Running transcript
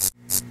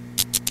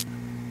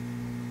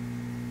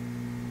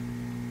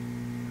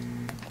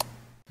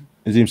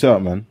Azim, shut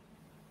up, man.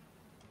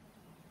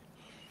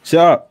 Shut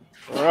up.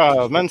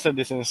 Bro, man said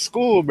this in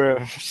school,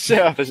 bro. Shut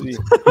up, Azim.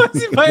 What's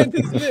he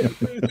biting his lip?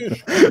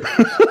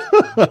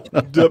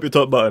 Do up your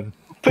top button.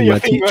 Put your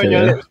finger on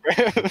your lips,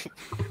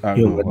 bro.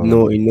 You're a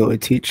naughty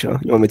teacher.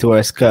 You want me to wear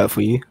a skirt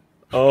for you?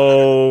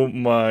 Oh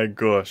my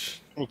gosh.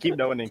 Keep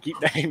that one in. Keep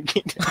that in.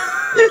 Keep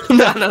that.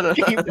 No.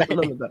 Keep that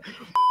in.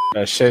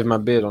 I shave my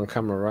beard on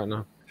camera right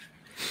now.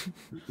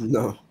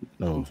 No.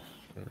 Do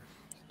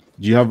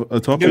you have a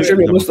topic? You You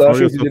have a mustache,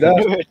 serious you did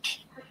topic? that. Do it.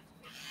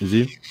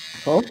 Azim?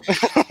 Huh?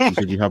 You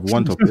said you have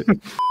one topic.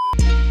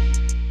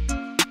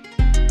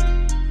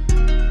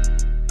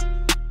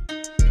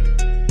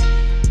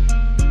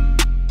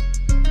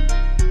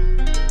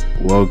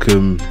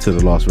 Welcome to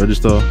the Last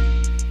Register.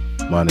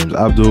 My name's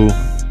Abdul.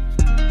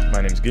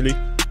 My name's Gilly.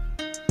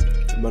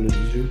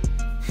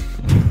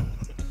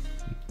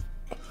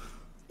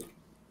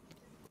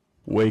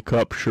 Wake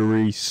up,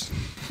 Charisse.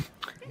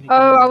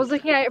 Oh, I was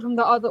looking at it from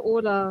the other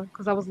order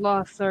because I was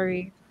lost.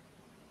 Sorry.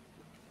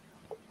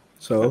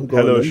 So,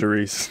 Hello,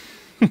 Charisse.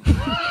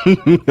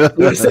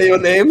 You say your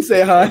name,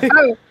 say hi.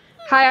 Oh,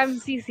 hi, I'm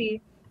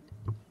Cece.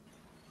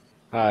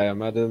 Hi,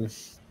 I'm Adam.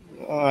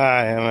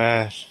 Alright,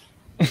 man.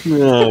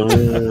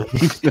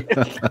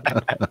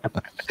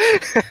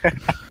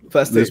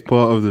 First This thing.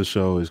 part of the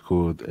show is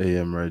called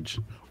AM Reg,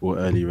 or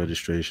early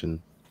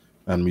registration,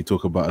 and we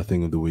talk about a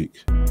thing of the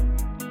week.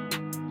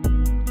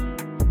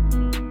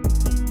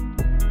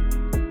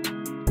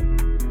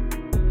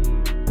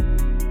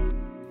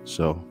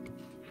 So,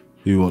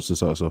 who wants to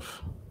start us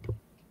off?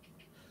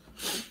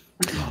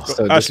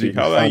 So Ashley, this week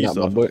how we about found you, out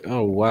my son? boy.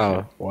 Oh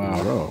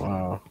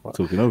wow.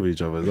 Talking over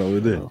each other, is that what we're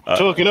doing?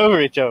 Talking over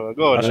each other.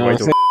 Go on. You know what I'm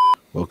saying?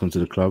 Welcome to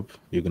the club.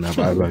 You're going to have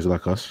eye bags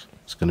like us.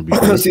 It's going to be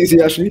great. CC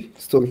Ashley,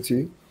 it's talking to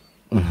you.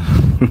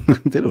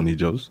 They don't need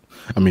jobs.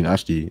 I mean,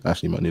 Ashley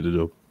might need a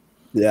job.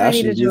 Yeah, I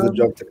Ashley need a needs a job.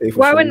 job to pay for.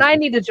 Why wouldn't I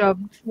need a job?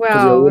 Because you're a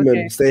Well, woman.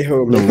 okay. Stay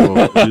home. No,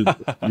 well,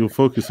 you're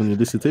focused on your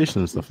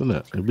dissertation and stuff, isn't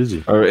it? You're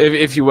busy. Or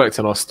if you worked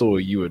in our store,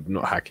 you would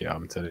not hack it.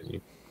 I'm telling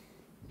you.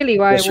 Really,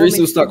 why? Yeah, What Sharice will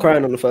makes start you-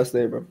 crying on the first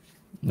day, bro.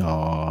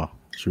 Aw,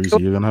 Charisse,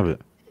 you're going to have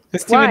it.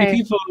 There's too Why? many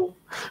people.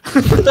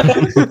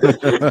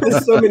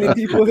 There's so many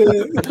people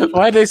here.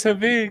 Why are they so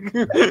big?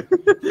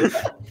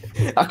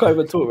 I can't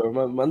even talk,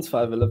 bro. Man's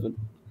 5'11".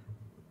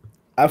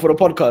 And for the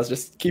podcast,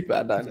 just keep it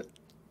at that.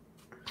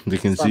 They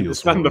can see you.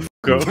 Stand the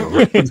fuck up.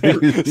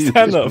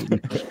 Stand up.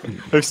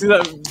 Have you seen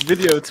that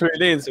video of Tory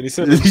Lanez when he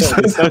said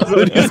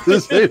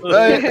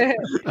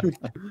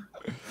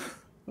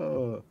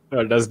Oh.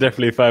 Oh, that's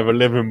definitely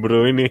 5'11",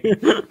 bro,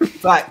 innit?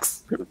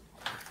 Facts.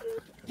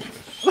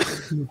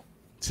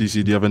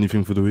 CC, do you have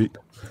anything for the week?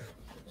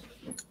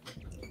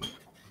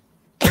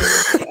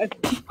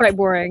 It's quite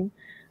boring.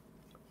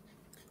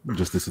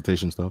 Just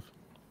dissertation stuff?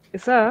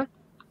 Yes, sir.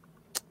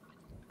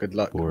 Good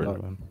luck. Boring, Good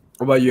luck. man.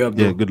 What about you,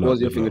 Abdul? Yeah, good luck. What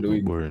was your good thing of luck, the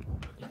week? Boring.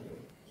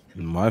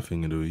 My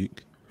thing of the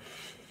week?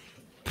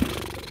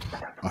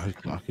 I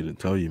couldn't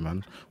tell you,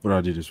 man. What did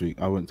I do this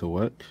week? I went to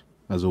work,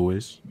 as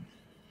always.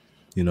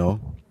 You know,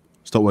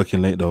 stopped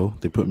working late, though.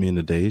 They put me in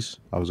the days.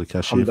 I was a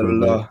cashier for a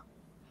bit. Alhamdulillah.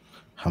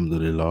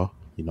 Alhamdulillah,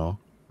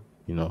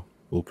 you know,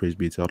 all praise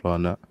be to Allah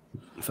and that.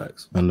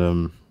 Facts.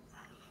 And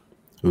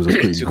it was a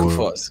pretty Too cool boring.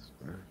 for us.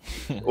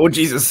 Oh,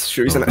 Jesus.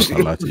 Sharice and I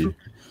Ashley. lie to you.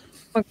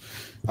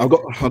 I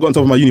got on top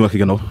of my uni work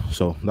again, though,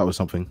 so that was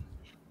something.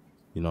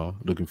 You know,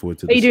 looking forward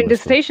to. Are you this doing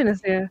semester. dissertation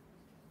this year?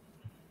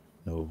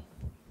 No,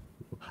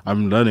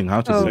 I'm learning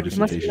how to Oh, do it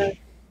must be dissertation.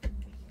 nice.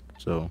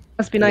 So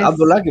Must be Is nice.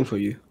 Abdul lagging for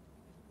you?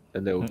 A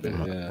little bit,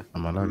 am I- yeah.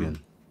 am I lagging?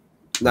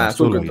 Nah, I'm it's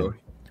all still good, lagging.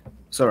 though.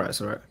 It's alright,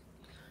 it's alright.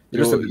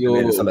 You're just a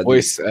Your bit late,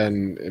 voice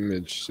and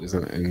image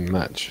isn't in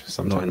match Not in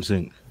sometimes.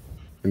 sync.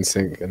 In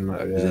sync and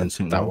Is it yeah, in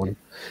sync that now? one.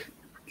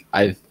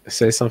 I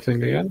say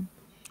something again.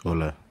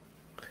 Hola.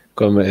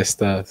 Como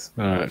estas?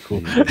 All right,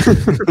 cool.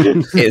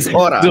 Es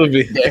hora Don't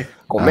be- de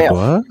comer.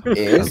 Agua?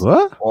 Es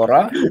Agua?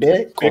 hora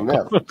de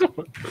comer.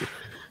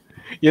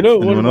 You know,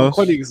 one Anyone of my else?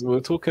 colleagues were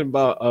talking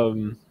about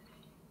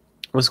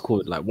what's it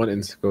called, like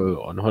wanting to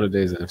go on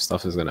holidays and if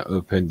stuff is gonna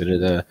open,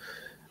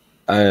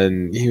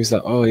 and he was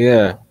like, "Oh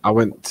yeah, I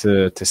went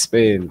to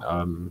Spain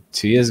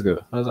 2 years ago."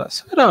 I was like,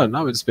 "Slow down,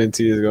 I went to Spain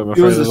 2 years ago, my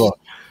Who was friend as this?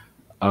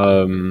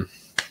 well."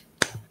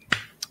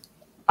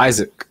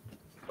 Isaac.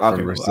 Okay,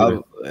 From well,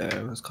 Resident.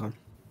 yeah, it's calm.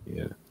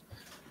 Yeah.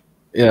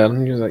 Yeah,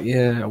 and he was like,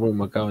 "Yeah, I went with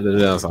my girl."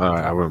 I was like, "All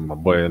right, I went with my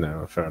boy."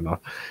 Now, fair enough.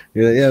 He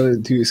was like, "Yeah, I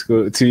went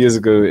 2 years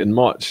ago in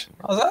March."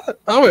 I was like,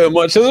 "I went in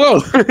March as well."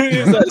 He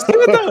was like,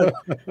 "Slow down."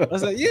 I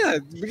was like, "Yeah,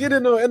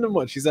 beginning or end of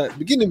March?" He's like,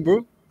 "Beginning, bro."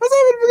 I was like,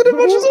 "I went beginning of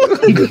March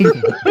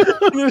as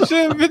well." We were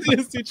sharing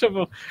videos to each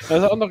other. I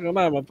was like, "I'm not gonna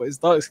lie, man, but it's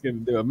dark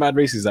skin. They were mad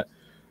racist." Like,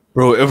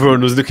 bro,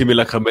 everyone was looking at me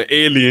like I'm an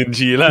alien,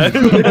 G. Like,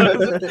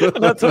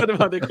 and I told him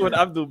how they called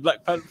Abdul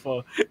Black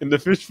Panther in the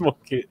fish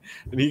market,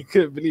 and he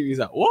couldn't believe it. He's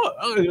like, "What?"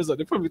 Oh, he was like,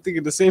 "They're probably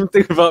thinking the same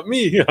thing about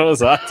me." I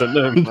was like, "I don't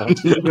know, man. I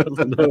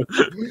don't know."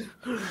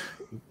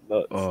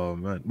 Nuts. Oh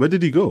man, where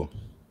did he go?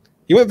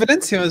 He went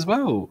Valencia as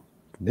well.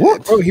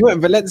 What? Bro, he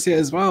went Valencia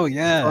as well.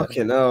 Yeah.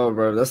 Okay, no,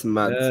 bro, that's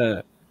mad.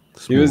 Yeah.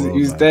 He was Small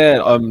world, man.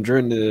 there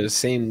during the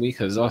same week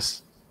as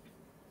us.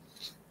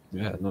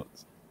 Yeah, not.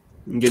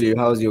 Gilly,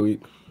 how's your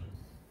week?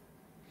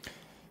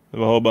 A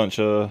whole bunch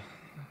of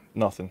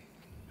nothing.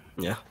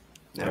 Yeah.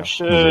 Yeah, As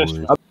shit.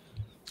 always. All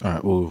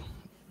right,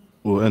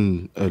 we'll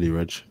end early,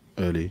 Reg.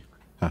 Early.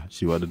 Ah,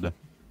 see what I did there.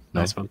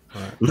 No. Nice one.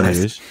 All right.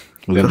 Anyways,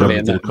 we're gonna jump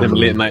into the Them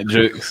late common. night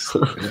jokes.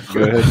 Yeah,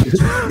 go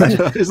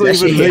ahead. It's That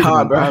shit hit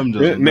hard, bro. I'm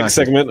just Yeah, next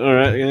segment. All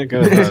right. Yeah, go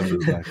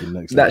ahead.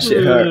 Next That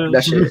shit hurt.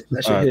 That shit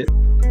Alright. hit.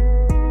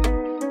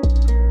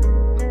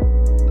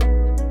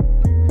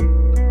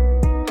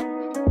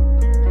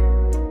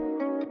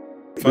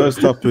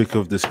 First topic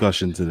of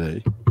discussion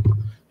today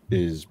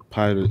is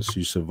pilots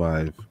who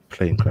survive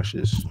plane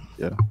crashes.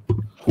 Yeah.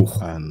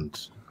 And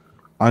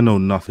I know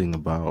nothing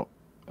about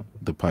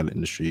the pilot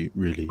industry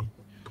really.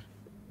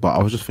 But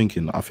I was just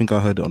thinking, I think I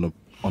heard it on a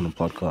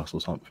podcast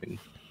or something.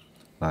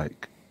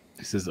 Like,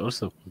 This is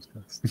also a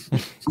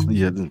podcast.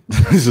 yeah,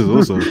 this is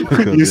also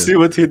You see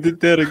what he did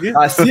there again?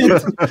 I see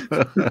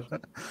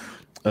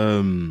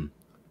it.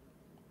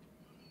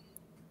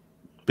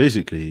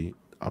 Basically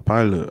a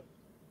pilot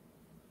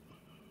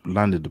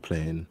landed the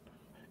plane,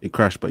 it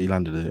crashed, but he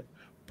landed it.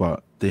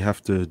 But they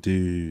have to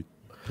do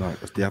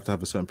they have to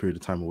have a certain period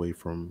of time away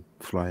from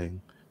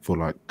flying for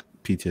like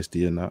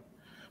PTSD and that.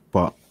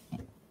 But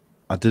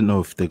I didn't know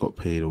if they got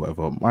paid or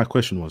whatever. My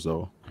question was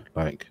though,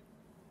 like,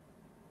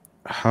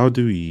 how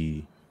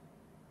can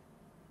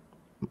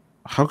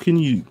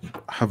you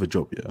have a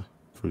job, yeah,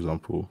 for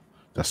example,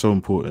 that's so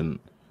important,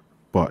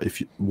 but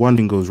if one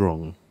thing goes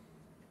wrong,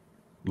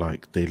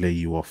 like they lay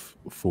you off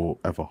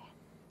forever?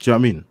 Do you know what I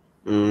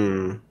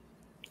mean?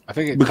 I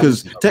think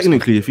Because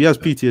technically, if he has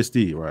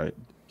PTSD, right,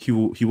 he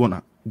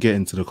won't get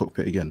into the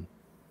cockpit again,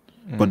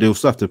 but they'll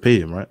still have to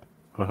pay him, right?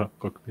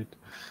 cockpit.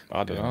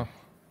 I don't know.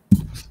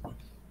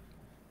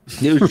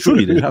 Yeah,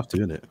 surely they have to,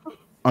 innit?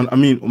 And I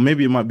mean,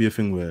 maybe it might be a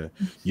thing where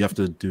you have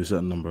to do a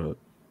certain number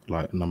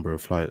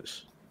of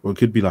flights, or it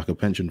could be like a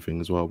pension thing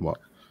as well. But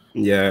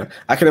Yeah,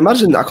 I can't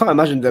imagine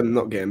them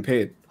not getting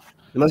paid.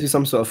 There must be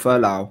some sort of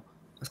furlough,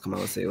 let's come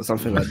out and say, or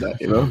something like that,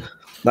 you know?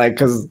 Like,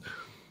 because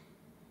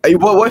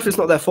what if it's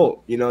not their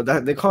fault? You know,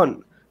 that they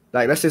can't,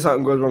 like, let's say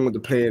something goes wrong with the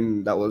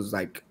plane that was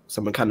like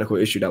some mechanical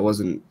issue that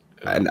wasn't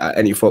at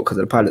any fault because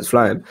of the pilot's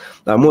flying.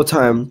 Like, more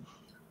time.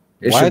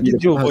 Why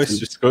did your voice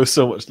just go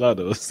so much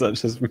louder? Was that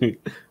just me?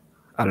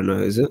 I don't know,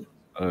 is it?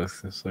 Oh,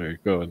 sorry,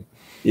 go on.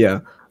 Yeah,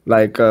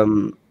 like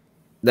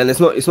then it's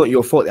not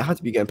your fault. They have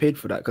to be getting paid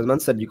for that because man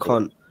said you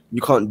can't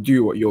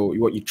do what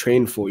you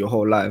trained for your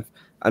whole life,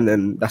 and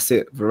then that's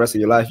it for the rest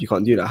of your life. You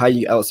can't do that. How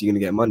else are you gonna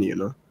get money? You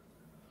know?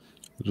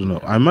 I don't know.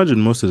 I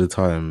imagine most of the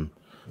time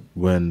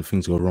when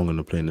things go wrong on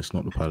the plane, it's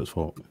not the pilot's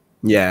fault.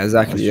 Yeah, It's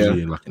exactly. Yeah,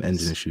 usually like an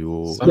engine issue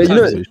or Sometimes you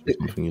know,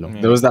 something, you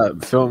know. There was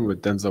that film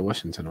with Denzel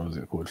Washington. What was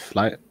it called?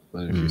 Flight. I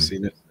don't know if you've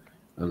seen it.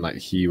 And like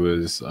he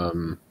was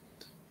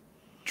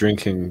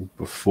drinking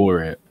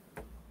before it,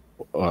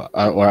 or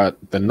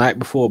the night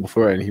before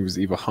it, and he was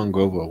either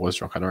hungover or was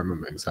drunk. I don't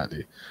remember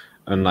exactly.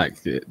 And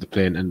like the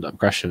plane ended up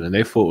crashing, and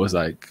they thought it was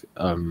like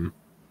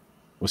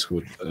what's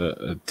called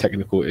a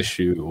technical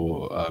issue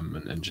or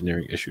an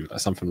engineering issue.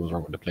 Like something was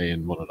wrong with the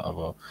plane, one or the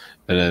other.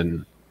 And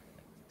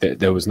then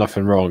there was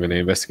nothing wrong, and they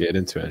investigated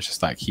into it. It's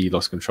just like he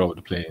lost control of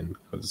the plane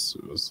because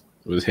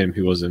it was him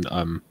who wasn't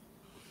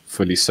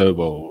fully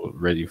sober or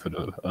ready for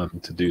the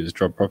to do his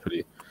job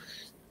properly.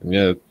 And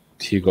yeah,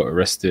 he got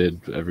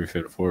arrested,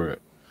 everything for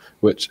it.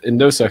 Which in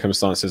those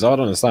circumstances, I would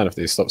understand if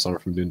they stop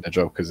someone from doing their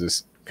job because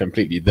it's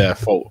completely their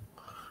fault.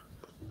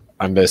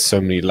 And there's so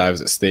many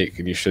lives at stake,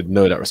 and you should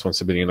know that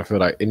responsibility. And I feel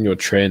like in your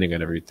training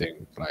and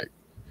everything, like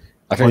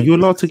I think Are you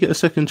allowed to get a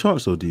second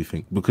chance, though? Do you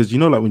think? Because you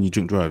know, like when you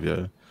drink drive,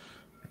 yeah.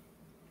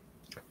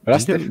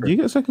 that's do different. you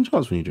get a second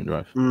chance when you drink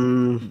drive?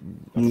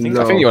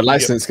 I think your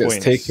license gets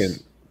taken.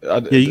 Yeah,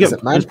 you Is get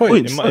it 9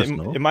 points.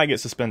 It might get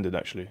suspended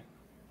actually.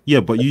 Yeah,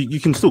 but you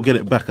can still get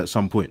it back at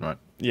some point, right?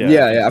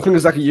 yeah. I think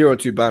it's like a year or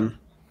two ban.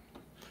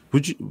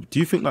 Do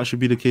you think that should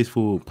be the case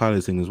for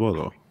piloting as well,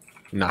 though?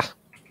 Nah,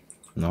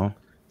 No.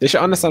 they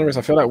should understand this.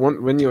 I feel like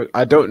when you,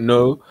 I don't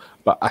know,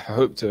 but I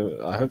hope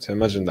to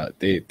imagine that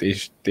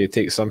they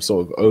take some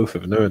sort of oath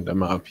of knowing the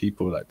amount of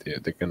people that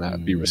they're gonna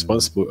be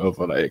responsible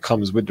over. Like it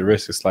comes with the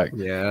risk. It's like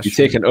Yeah, you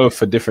take an oath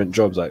for different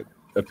jobs, like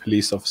a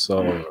police officer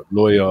or a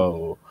lawyer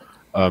or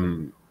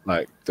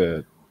like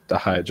the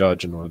higher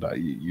judge and all that.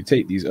 You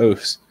take these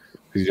oaths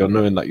because you're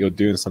knowing that you're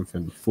doing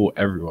something for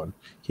everyone.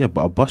 Yeah,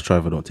 but a bus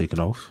driver don't take an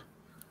oath.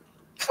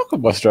 Fuck a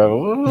bus driver.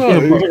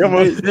 Yeah,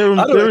 but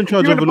they're in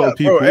charge of a lot of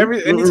people. Bro,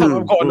 anytime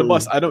I've got on the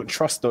bus, I don't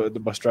trust the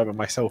bus driver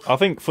myself. I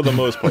think for the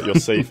most part you're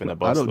safe in a I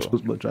bus. don't though.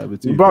 trust my driver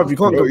too. bro, you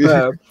can't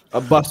compare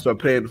a bus to a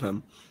plane,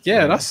 fam.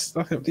 Yeah, that's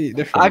completely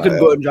different. I could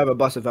go and drive a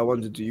bus if I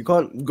wanted to. You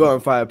can't go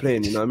and fly a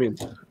plane. You know what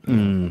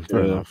I mean?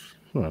 Fair enough.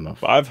 Fair enough.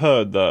 But I've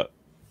heard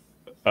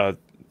that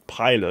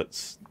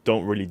pilots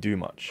don't really do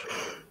much.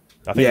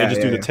 I think they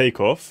just do the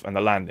takeoff and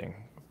the landing.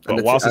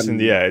 But whilst it's in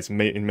the air, it's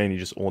mainly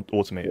just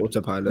automated.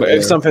 Autopilot. But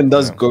if something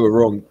does go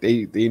wrong,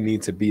 they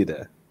need to be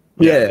there.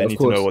 They of need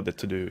course. to know what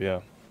to do. Yeah.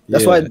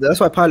 That's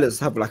why pilots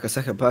have like a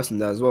second person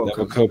there as well. They have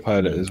a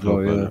co-pilot as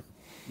well. Yeah.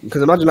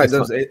 Because imagine like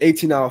those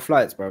 18-hour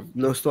flights, bro.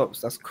 No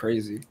stops. That's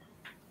crazy.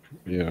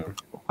 Yeah.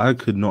 I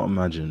could not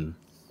imagine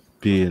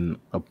being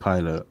a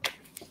pilot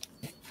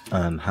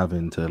and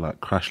having to like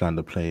crash land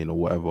a plane or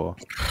whatever,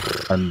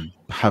 and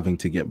having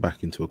to get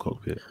back into a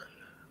cockpit.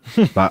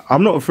 Like,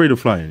 I'm not afraid of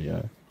flying,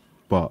 yeah,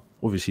 but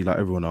obviously, like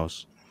everyone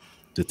else,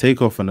 the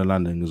takeoff and the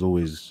landing is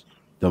always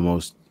the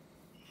most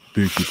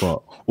spooky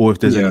part. Or if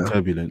there's any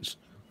turbulence,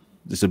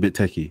 it's a bit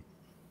techie.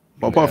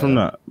 But apart from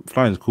that,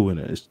 flying's cool in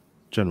it. It's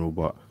general,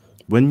 but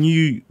when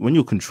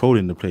you're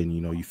controlling the plane,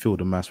 you know, you feel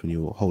the mass when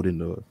you're holding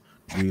the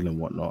wheel and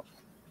whatnot.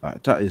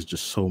 Like, that is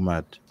just so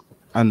mad.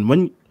 And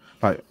when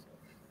like,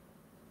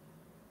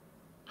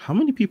 how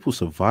many people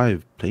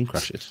survive plane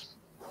crashes?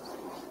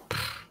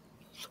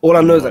 All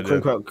I know is that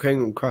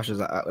crane crashes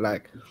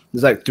like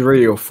there's like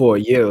 3 or 4 a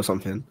year or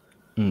something.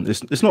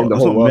 It's not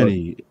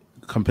many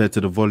compared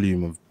to the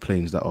volume of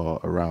planes that are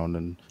around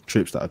and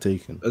trips that are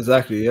taken.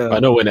 Exactly, yeah. I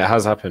know when it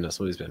has happened, it's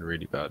always been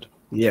really bad.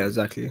 Yeah,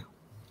 exactly.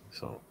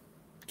 So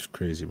it's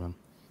crazy, man.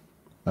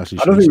 Actually,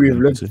 I don't think we've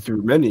lived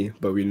through many,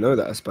 but we know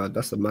that it's bad.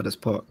 That's the maddest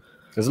part.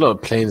 There's a lot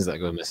of planes that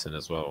go missing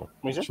as well.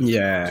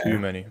 Yeah, too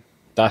many.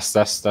 That's a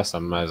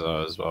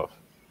mazza as well.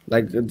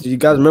 Like, do you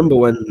guys remember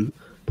when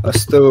a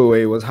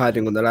stowaway was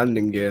hiding on the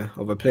landing gear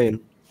of a plane,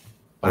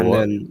 and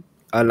then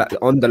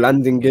on the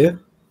landing gear?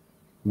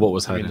 What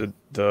was hiding?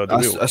 The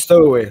wheel. A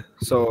stowaway.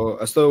 So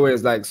a stowaway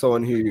is like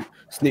someone who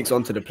sneaks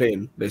onto the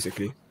plane,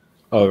 basically.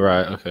 Oh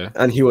right, okay.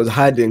 And he was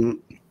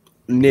hiding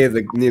near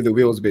the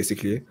wheels,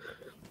 basically.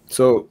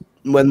 So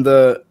when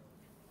the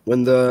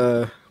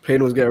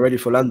plane was getting ready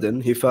for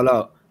landing, he fell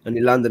out and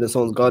he landed in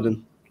someone's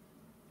garden.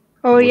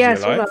 Oh Was yeah, he I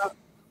saw alive?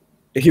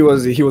 that. He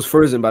was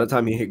frozen by the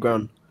time he hit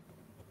ground.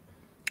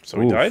 So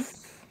he died?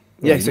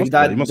 Yeah, so he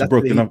died. He must have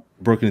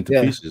broken into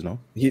pieces, no?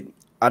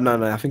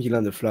 No, I think he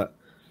landed flat.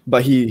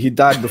 But he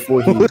died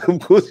before he. Of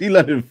course, he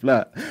landed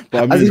flat.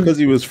 But I mean, because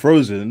he was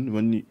frozen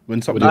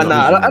when somebody.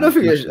 I don't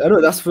think. I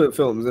know that's for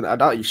films, and I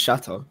doubt you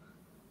shatter.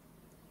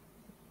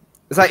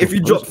 It's like if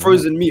you drop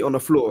frozen meat on the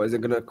floor, is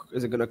it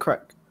gonna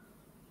crack?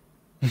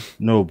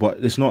 No,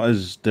 but it's not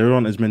as there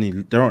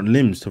aren't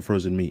limbs to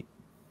frozen meat.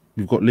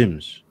 We've got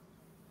limbs.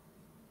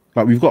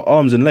 Like, we've got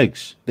arms and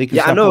legs. They can.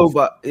 Yeah, I know,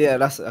 but yeah,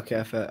 that's okay.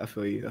 I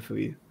feel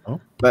you. Oh?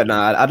 But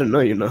nah, I don't know,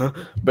 you know.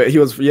 But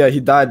he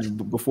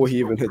died before he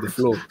even hit the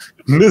floor.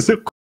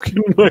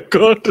 Oh my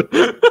god!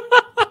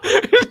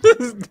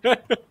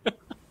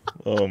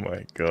 Oh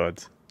my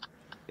god!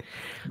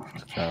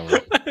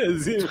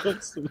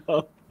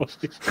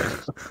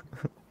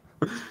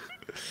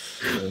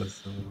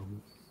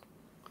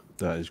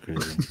 That is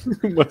crazy.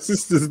 My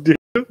sister's dead.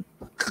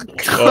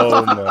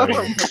 Oh my!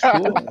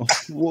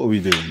 What are we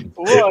doing?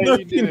 What are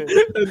you doing?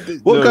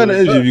 What kind of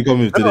energy have you come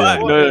with today?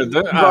 No,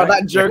 Bro,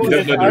 that joke What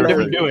is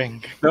are you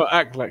doing? Don't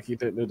act like you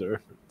don't know the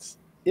reference.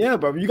 Yeah,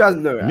 bro, you guys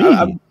know.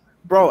 Me?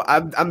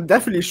 I'm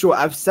definitely sure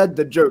I've said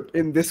the joke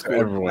in Discord,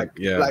 Everyone,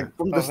 like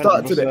from the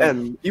start to the 100%.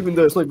 end, even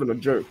though it's not even a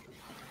joke.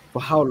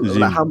 For how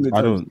many I times?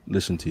 don't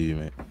listen to you,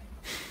 mate.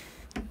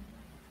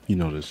 You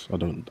know this.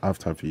 I have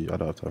time for you. I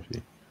don't have time for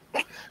you.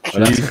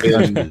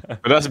 But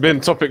that's been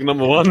topic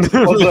number one.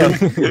 What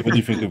do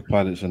you think of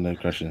pilots and their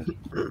crashing?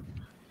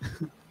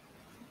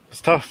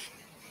 It's tough.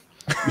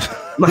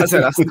 Man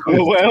said that's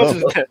What else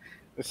is there?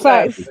 It's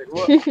sad. Facts. Like,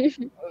 what?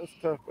 That's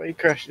tough. Why are you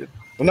crashing?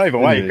 Well, not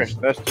even why you Anyways,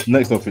 crashing. That's just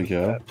Next topic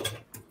here.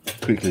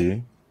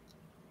 Quickly.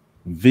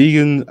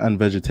 Vegan and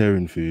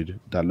vegetarian food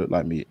that look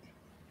like meat.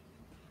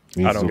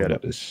 We need I to don't talk get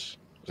about it. this.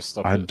 Just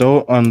stop I it.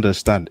 don't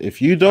understand.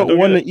 If you I don't don't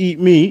want to get it. eat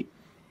meat,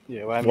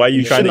 yeah. Why are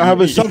you you trying shouldn't to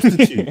have a eat?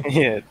 substitute.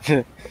 Yeah. Do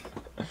you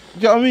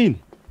know what I mean?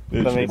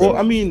 That makes Well, sense.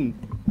 I mean,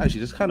 actually,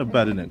 that's kind of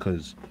bad, isn't it?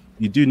 Because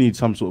you do need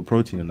some sort of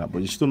protein in that, but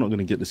you're still not going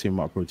to get the same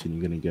amount of protein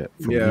you're going to get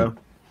from meat.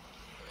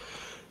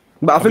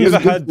 But I Have think you it's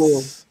ever good had?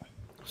 for.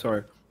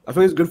 Sorry, I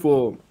think it's good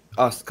for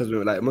us because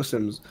we're like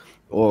Muslims,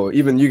 or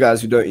even you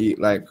guys who don't eat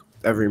like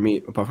every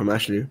meat apart from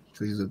Ashley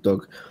because he's a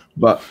dog.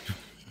 But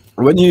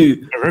when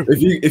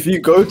if you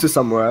go to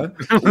somewhere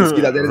and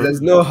see that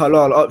there's no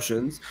halal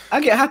options,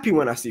 I get happy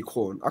when I see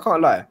corn. I can't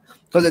lie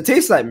because it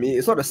tastes like meat.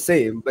 It's not the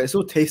same, but it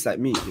still tastes like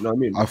meat. You know what I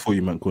mean? I thought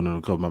you meant corn on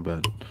the cob, my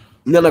bad.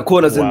 No,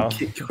 corn as Wow.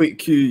 in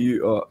QU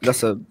or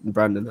that's a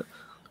brand in it.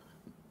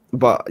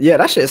 But yeah,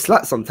 that shit is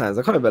slat sometimes.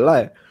 I can't even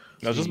lie.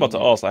 I was just about to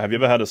ask, like, have you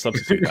ever had a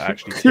substitute that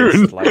actually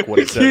tastes like what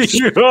it says?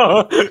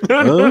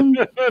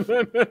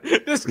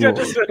 This guy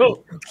just said,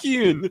 "Oh,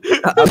 Keen."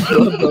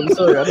 I'm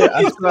sorry.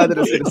 I swear I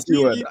didn't say the C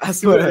word. I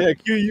swear. Yeah,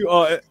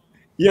 QUR.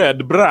 Yeah,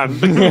 the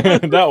brand.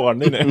 That one,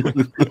 innit?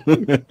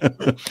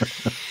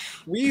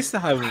 we used to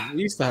have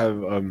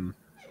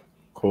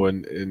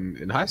corn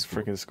in high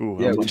school. Freaking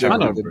school. Yeah, I'm we not-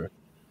 definitely bro.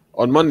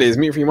 On Mondays,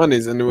 meat-free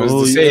Mondays, and it was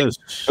Oh, the same.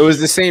 yes. It was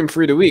the same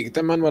through the week.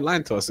 That man were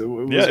lying to us. It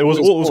was Yeah, it was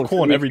always corn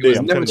through the every week. day, It was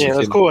I'm never telling you. Yeah,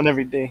 chicken. it's cool on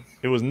every day.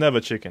 It was never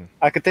chicken.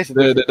 I could taste it.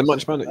 The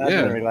munch man. I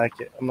didn't really Yeah, like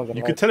it. I'm not gonna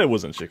You lie. could tell it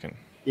wasn't chicken.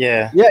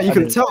 Yeah. Yeah, you I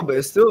can didn't- tell, but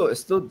it's still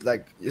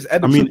like it's I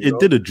edible. mean, you know? it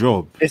did a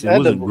job. It's It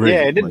wasn't edible. great,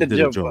 Yeah, it did but the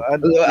job. But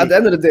At the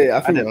end of the day, I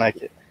I think didn't like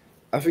it.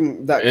 I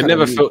think that It kind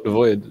never of meat, felt the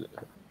void.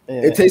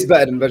 it tastes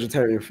better than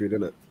vegetarian food,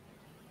 doesn't it?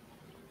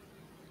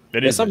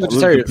 It There's is. some Well, it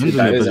vegetarian food depends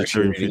on that the is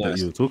actually vegetarian really food that nice.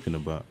 you were talking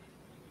about.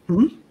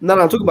 No,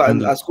 I'm talking about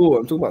Depends on- at school.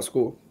 I'm talking about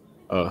school.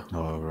 Oh,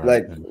 Oh, right.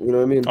 Like, yeah. you know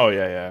what I mean? Oh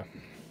yeah, yeah.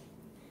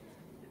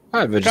 I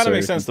have It kind of vegetarian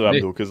makes sense food though, today.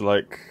 Abdul, because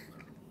like,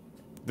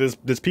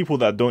 there's people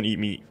that don't eat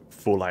meat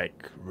for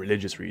like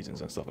religious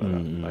reasons and stuff like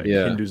that. Like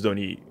Yeah. Hindus don't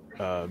eat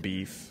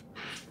beef.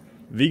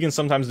 Vegans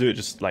sometimes do it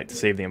just like to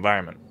save the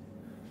environment.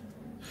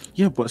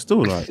 Yeah, but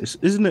still, like,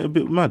 isn't it a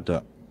bit mad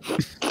that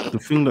the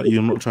thing that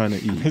you're not trying to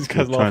eat, This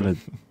guy's you're trying laughing.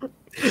 to.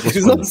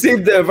 It's not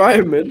save the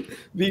environment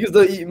because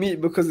they eat meat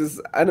because it's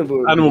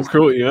animal. Animal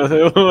cruelty. You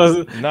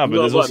know? Nah, but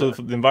there's also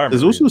the environment.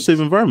 There's also a reasons. safe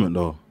environment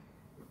though.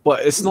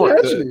 But it's Is not.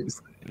 there The, actually?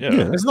 it's,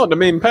 Yeah, it's not the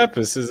main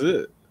purpose, is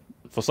it?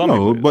 for some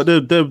No, people.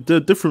 but they're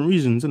different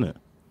reasons, isn't it?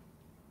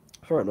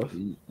 Fair enough.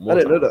 More I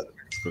didn't know times that.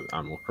 it's 'cause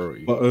animal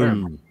cruelty. But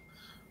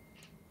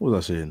what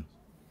was I saying?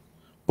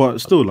 But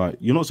still, like,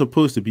 you're not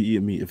supposed to be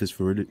eating meat if it's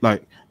for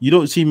like. You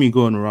don't see me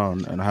going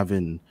around and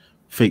having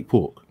fake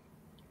pork.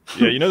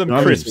 Yeah, you know them No, I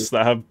mean- crisps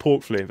that have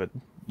pork flavored.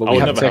 But I we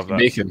would have never have turkey that.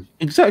 bacon.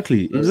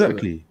 Exactly.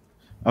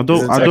 I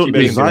don't turkey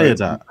bacon, desire right?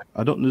 that.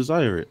 I don't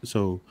desire it.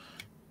 So,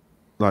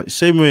 like,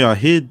 same way I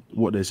hear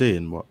what they're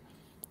saying, but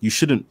you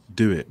shouldn't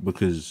do it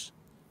because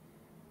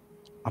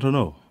I don't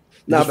know. It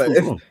Nah, just but feels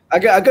if wrong. I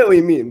get what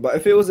you mean, but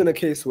if it was in a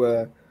case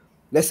where,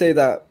 let's say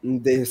that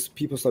there's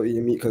people start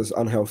eating meat because it's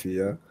unhealthy,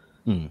 yeah,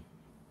 Hmm.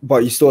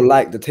 but you still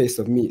like the taste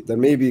of meat,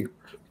 then maybe But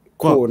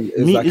corn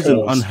is meat like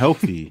isn't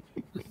unhealthy.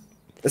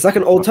 it's like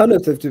an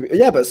alternative to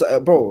yeah, but it's,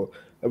 bro,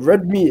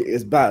 red meat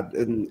is bad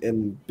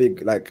in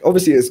big, like,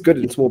 obviously it's good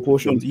in small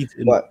portions, Don't eat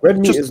it. but red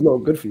meat Just- is not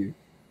good for you.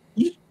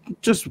 You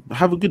just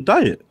have a good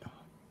diet.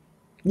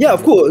 Yeah,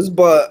 of course,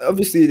 but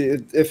obviously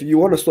if you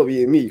want to stop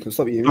eating meat, you can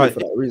stop eating meat Like,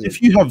 for that reason.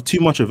 if you have too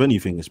much of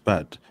anything, it's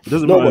bad. It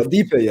doesn't No, matter. but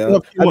deeper, If yeah. you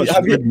have too much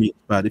Have you- red meat,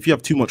 it's bad. If you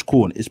have too much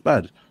corn, it's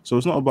bad. So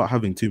it's not about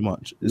having too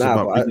much. It's Nah,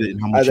 about but regulating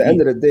how at much the you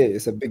end eat. of the day,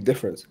 it's a big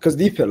difference. Because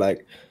deeper,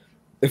 like,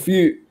 if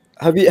you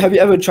have you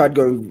ever tried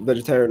going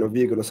vegetarian or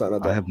vegan or something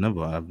like that? I have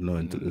never. I have no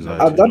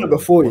desire. I've to. done it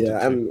before, wanted yeah,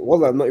 to. and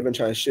while I'm not even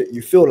trying shit,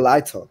 you feel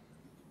lighter.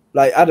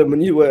 Like Adam,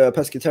 when you were a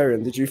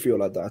pescatarian, did you feel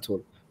like that at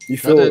all? You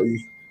feel did.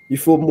 you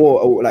feel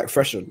more like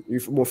fresher.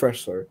 You feel more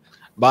fresh, sorry.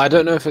 But I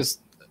don't know if it's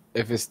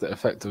the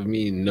effect of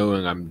me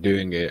knowing I'm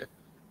doing it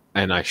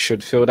and I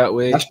should feel that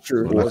way. That's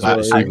true. Well, Or if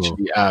that's I right.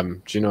 actually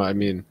am. Do you know what I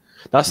mean?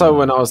 That's why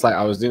when I was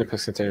doing a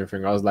pescatarian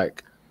thing, I was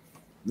like,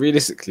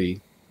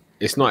 realistically,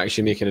 it's not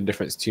actually making a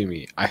difference to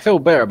me. I feel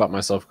better about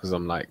myself because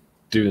I'm like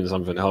doing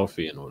something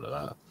healthy and all of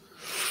that.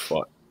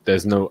 But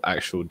there's no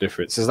actual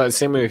difference. It's like the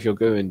same way if you're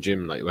going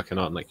gym, like working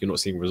out, and like you're not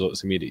seeing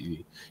results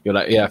immediately. You're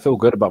like, yeah, I feel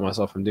good about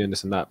myself. I'm doing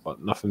this and that,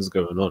 but nothing's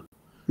going on.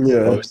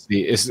 Yeah,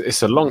 Obviously,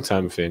 it's a long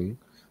term thing,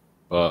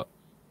 but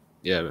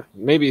yeah,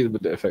 maybe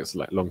the effects are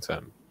like long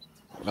term.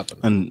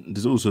 And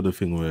there's also the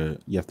thing where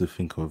you have to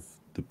think of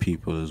the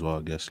people as well.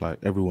 I guess like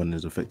everyone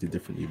is affected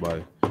differently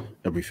by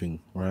everything,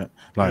 right?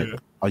 Like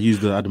I use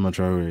the Adam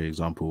Traore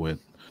example where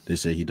they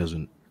say he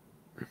doesn't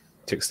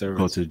Take go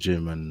steroids. to the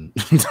gym and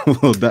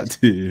well, that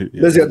too.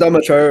 Yeah. there's Adama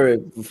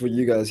Traore for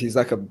you guys. He's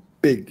like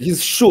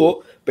he's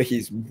short, but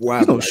he's wow.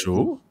 He's not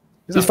short.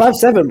 He's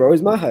 5'7", bro.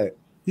 He's my height.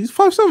 He's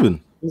 5'7".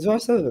 He's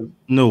 5'7".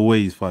 No way,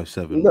 he's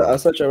 5'7". No, I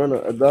such a runner.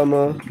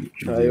 Adama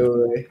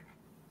Traore.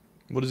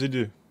 What does he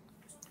do?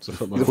 It's a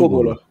He's a footballer.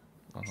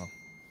 footballer.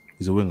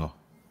 He's a winger.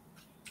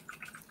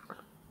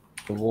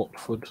 For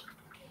Watford.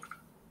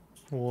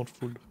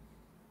 Watford.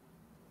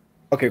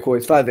 Okay, cool.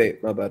 He's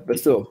 5'8". Not bad, but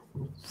still.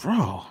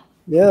 Bro,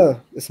 Yeah,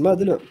 it's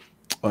mad, isn't it?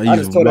 oh, I he's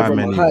just told wham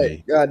everyone my anyway.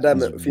 height. God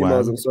damn it, He's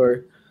females, wham. I'm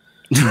sorry.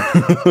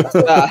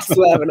 I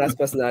swear I have a nice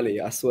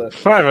personality. I swear.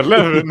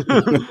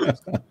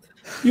 5'11".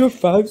 You're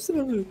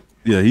 5'7".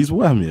 Yeah, he's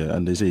wham, yeah,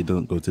 and they say he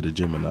doesn't go to the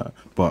gym and that,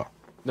 but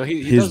No,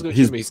 he His- does go to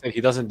his- gym, but he said he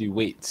doesn't do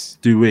weights.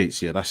 do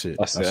weights, yeah, that's it.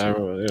 That's it. I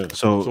remember, yeah.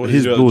 So, So what does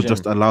his he do at build the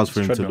just gym? allows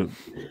for him to Treadmill.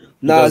 look.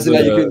 Nah, does as in,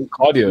 like, the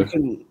cardio.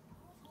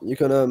 you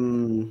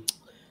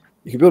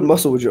can build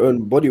muscle with your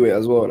own body weight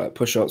as well, like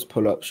push-ups,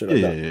 pull-ups, shit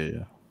Yeah, like yeah, that.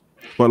 yeah.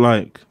 But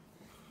like,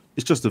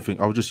 it's just a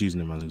thing. I was just using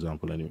him as an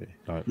example anyway.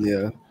 Like,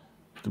 Yeah.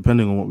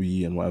 depending on what we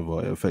eat and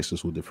whatever, it affects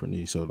us all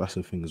differently. So that's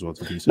the thing as well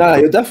to consider. Nah,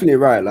 you're definitely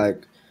right.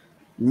 Like,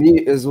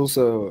 meat is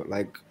also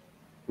like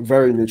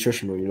very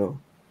nutritional. You know,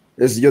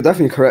 you're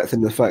definitely correct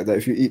in the fact that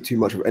if you eat too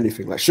much of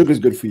anything, like sugar's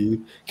good for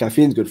you,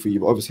 caffeine's good for you,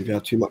 but obviously if you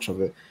have too much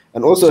of it,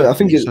 and also I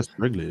think it's just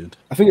regulated.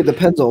 it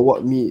depends on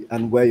what meat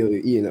and where you're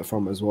eating it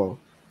from as well.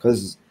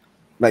 Because,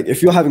 like,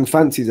 if you're having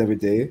fancies every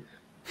day,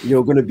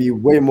 you're going to be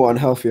way more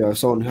unhealthier than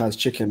someone who has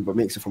chicken but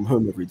makes it from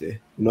home every day.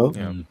 You know?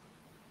 Yeah.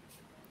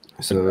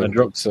 So I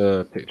dropped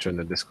a picture in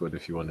the Discord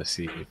if you want to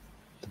see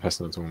the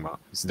person I'm talking about.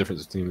 It's the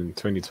difference between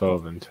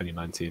 2012 and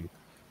 2019.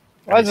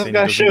 Why is Saying this he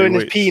guy doesn't showing do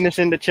his weights. penis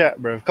in the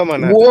chat, bro? Come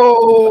on now.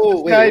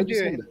 whoa, guy wait,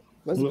 doing?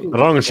 where's the penis?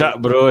 Wrong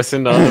chat, bro. It's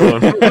in the other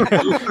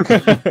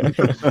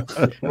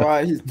one.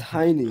 Right, he's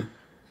tiny.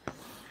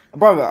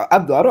 Brother,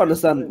 Abdul, I don't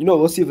understand. You know,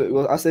 we'll see if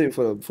I'll say it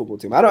for the football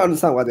team. I don't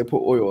understand why they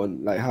put oil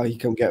on, like how he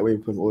can get away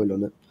with putting oil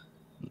on it.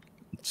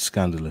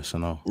 scandalous. I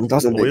know. It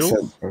doesn't make Oil?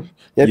 sense, bro.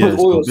 Yeah, Yeah, put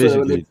oil so so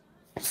when they basically,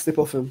 slip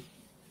off him.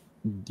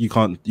 you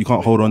can't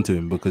hold on to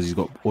him because he's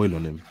got oil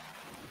on him.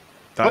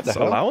 What That's the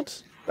hell? allowed?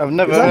 I've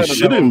never It heard It of that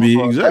shouldn't one be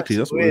before. exactly.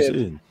 That's what we're weird.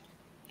 saying.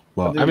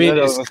 But I mean,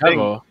 That it's was a thing.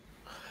 clever.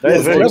 That Yeah, is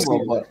it's very clever,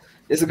 stupid. but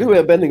it's a good way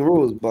of bending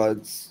rules, but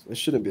it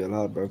shouldn't be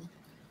allowed, bro.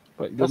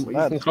 But That's you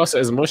bad. can class it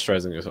as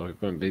moisturizing yourself. You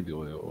put in baby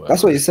oil. Or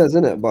That's what whatever. he says,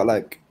 isn't it? But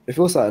like, if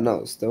it was something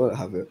else, they won't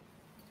have it.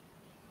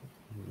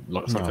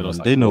 Like nah, something else. man,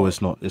 like they know what?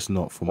 it's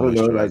not for I don't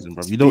know, like, moisturizing,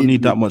 bro. You don't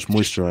need that much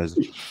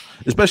moisturizer,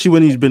 especially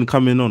when he's been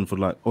coming on for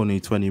like only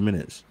 20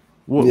 minutes.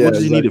 What Yeah,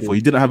 does he need it exactly. for?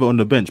 He didn't have it on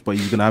the bench, but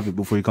he's gonna have it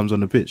before he comes on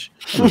the pitch.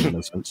 That doesn't make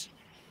no sense.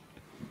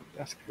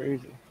 That's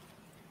crazy.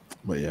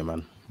 But yeah,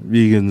 man,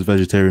 vegans,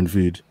 vegetarian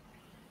food.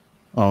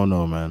 Oh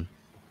no, man.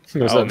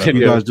 There was Oh, that You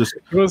video. guys just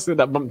He was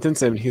that bumped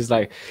into him. He's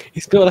like,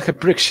 he's built like a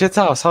brick shit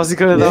house. How's he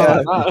going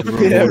Yeah, out?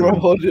 yeah, Rob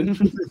Holding.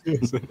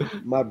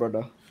 My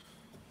brother.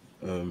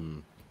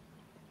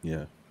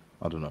 yeah,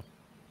 I don't know.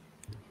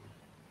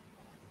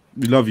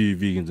 We love you,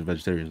 vegans and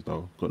vegetarians,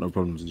 though. Got no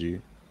problems with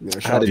you. Yeah, I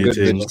shout had a out good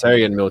to you.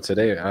 vegetarian meal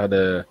today. I had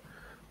a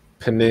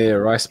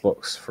paneer rice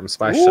box from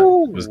Spice Shack.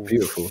 It was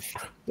beautiful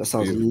That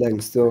sounds Beautiful.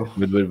 leng still.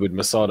 with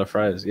masala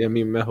fries. Yeah,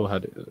 me and Mehul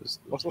had it. It was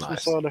What's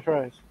nice. masala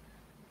fries?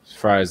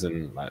 Fries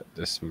and like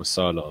this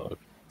masala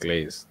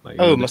glaze. Like,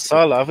 Oh, you know,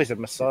 masala. I thought you said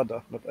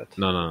masada. Not bad.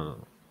 No.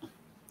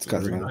 This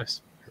guy's Really mad.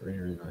 nice.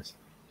 Really nice.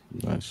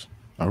 Nice.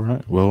 All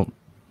right. Well,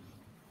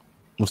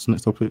 what's the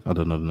next topic? I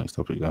don't know the next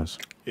topic, guys.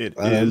 It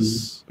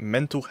is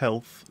mental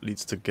health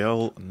leads to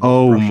girl not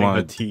Oh brushing my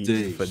her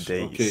teeth for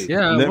days. Okay.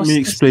 Yeah, Let what's me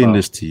this explain about?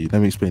 this to you.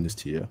 Let me explain this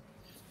to you.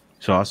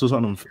 So I saw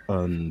something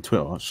on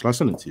Twitter. Shall I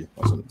send it to you?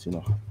 I'll send it to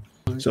you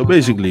now. So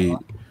basically,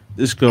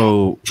 this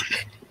girl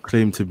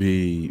claimed to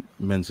be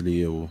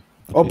mentally ill.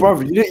 Oh, Okay.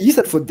 brother, you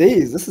said for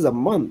days. This is a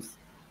month.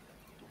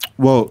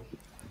 Well,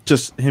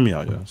 just hear me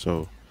out, yeah.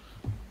 So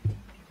Hear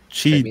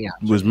she me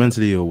out. was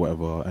mentally ill,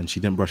 whatever, and she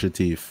didn't brush her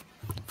teeth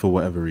for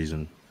whatever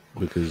reason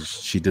because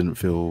she didn't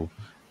feel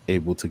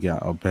able to get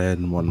out of bed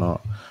and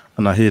whatnot.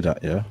 And I hear that,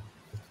 yeah.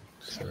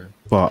 So,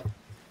 But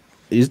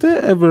is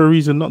there ever a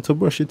reason not to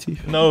brush your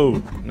teeth? No,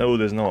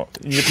 there's not.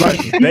 You're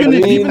Like, begging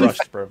to be even if-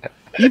 brushed, bro.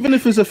 Even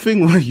if it's a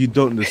thing where you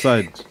don't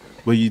decide,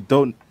 where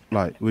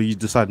you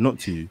decide not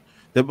to,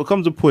 there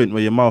becomes a point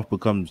where your mouth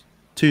becomes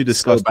too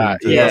disgusting. bad.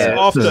 to, Yeah.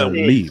 That's to after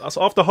leave. That's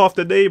after half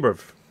the day, bro.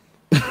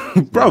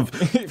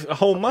 Bruv, A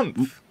whole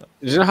month.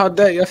 you know how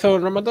dirty I felt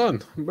in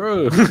Ramadan,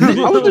 bro?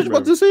 I was just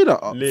about to say that.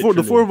 For the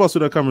Literally. four of us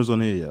with our cameras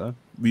on here, yeah,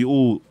 we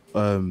all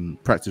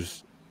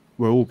practice.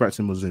 We're all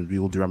practicing Muslims. We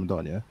all do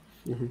Ramadan,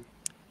 yeah.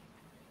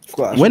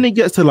 Forgot, When it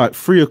gets to like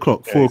 3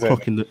 o'clock, 4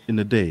 exactly. o'clock in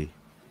the day,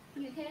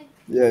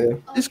 yeah.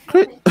 it's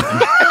crazy.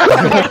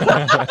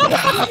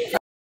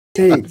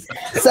 Takes.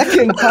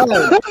 Second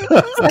time.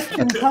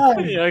 Second time.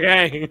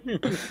 okay.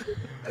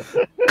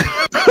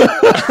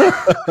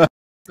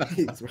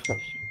 Takes, bro.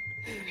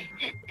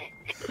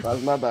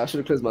 That's my bad. I should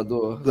have closed my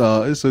door.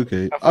 No, it's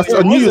okay. I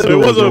thought knew it it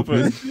was was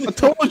open. I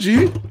told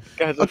you.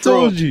 Guy's I a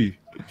told fraud. you.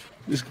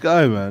 This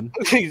guy, man.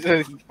 He's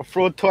a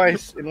fraud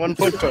twice in one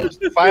podcast.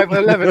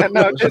 5-11 and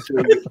now just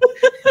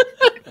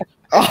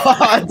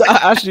Oh,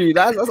 actually,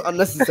 that's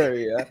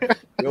unnecessary. Yeah,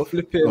 you're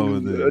flipping Oh,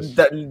 it is.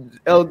 that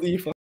LD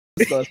fucking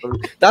stuff. Bro.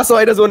 That's why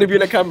he doesn't want to be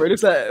in the camera. It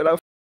looks like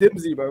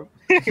Dimsy, bro.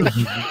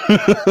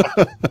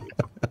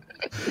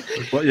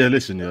 But yeah,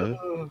 listen, yeah.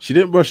 She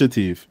didn't brush her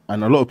teeth,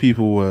 and a lot of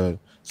people were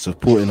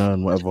supporting her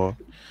and whatever.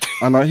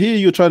 And I hear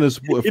you're trying to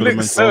support her He for the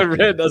looks mental so health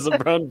red as a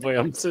brown boy.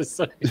 I'm so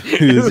sorry.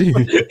 Who is he?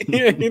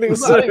 Yeah, he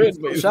looks I'm so not red.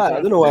 even shy.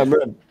 I don't know why I'm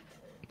red.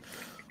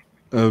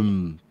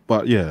 thing.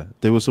 But yeah,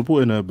 they were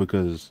supporting her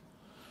because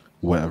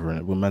whatever,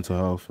 innit, with mental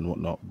health and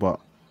whatnot. But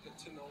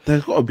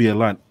there's got to be a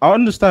line. I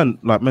understand,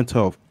 like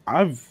mental health.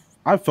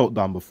 I've felt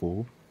down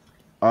before.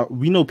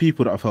 We know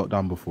people that have felt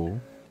down before.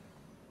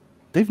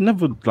 They've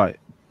never like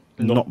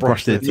not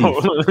brushed their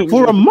teeth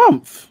for a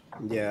month.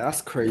 Yeah,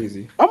 that's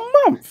crazy. A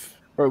month.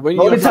 Bro, when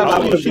The only you time I How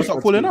would've much she brushed start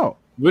my falling teeth. out?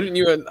 wouldn't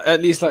you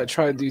at least like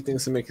try to do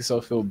things to make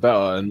yourself feel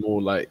better and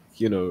more like,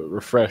 you know,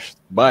 refreshed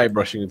by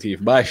brushing your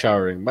teeth, by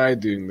showering, by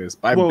doing this,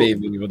 by Well,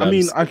 bathing your I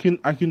mean, dad?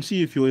 I can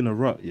see if you're in a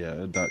rut, yeah,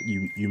 that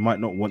you might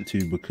not want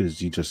to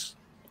because you just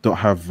don't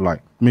have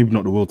like maybe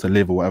not the will to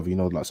live or whatever. You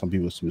know, like some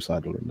people are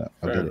suicidal and that.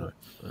 I Fair get enough, it,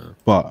 yeah.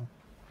 but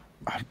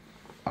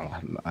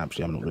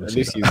actually, I'm not gonna At say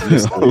least that.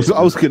 he's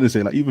I was gonna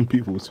say like even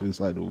people with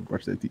suicidal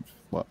brush their teeth,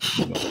 but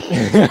you know,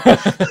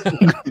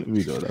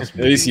 we know that's At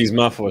least use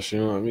mouthwash, you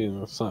know what I mean?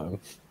 Or something.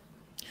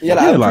 Yeah,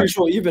 like, Yeah, I'm like- pretty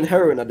sure even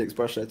heroin addicts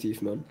brush their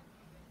teeth, man.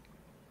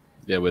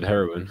 Yeah, with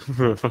heroin.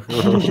 yeah.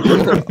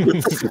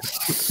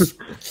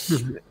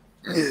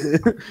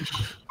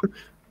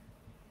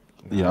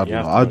 I don't You have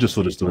know. to I brush just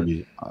saw your the teeth, man.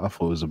 story. I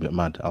thought it was a bit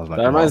mad. I was like,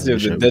 That reminds me wow,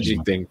 of the shit, really Deji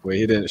mad. thing where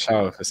he didn't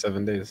shower for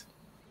 7 days.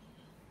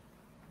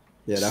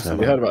 Yeah, that's Seven.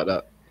 Have you heard about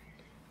that?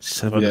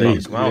 7 Yeah, Yeah, that's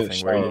days. my yeah,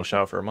 thing where you shower. don't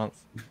shower for a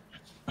month.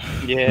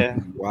 yeah.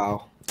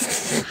 wow.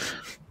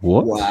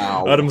 What?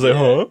 Wow. Adam's like,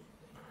 huh?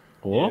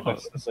 What? Yeah,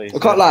 that's what he I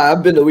said. can't lie,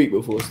 I've been a week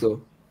before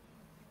still.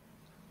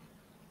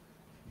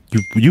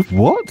 You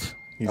what?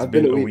 He's I've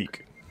been been a a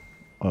week.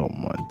 Oh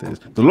my days.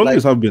 The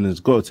longest I've been has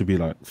got to be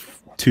like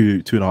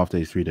 2.5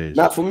 days, 3 days.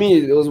 Nah, for me,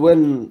 it was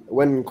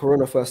when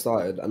Corona first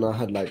started, and I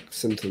had like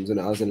symptoms, and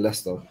I was in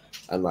Leicester,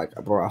 and like,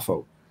 bro, I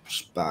felt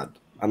bad,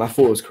 and I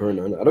thought it was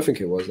Corona, and I don't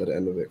think it was at the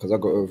end of it because I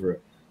got over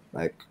it,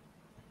 like,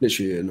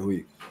 literally in a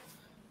week.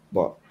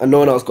 And no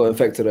one else got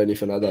infected or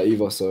anything like that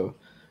either. So,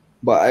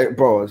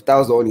 bro, that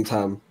was the only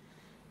time.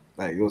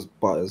 Like, it was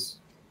butters.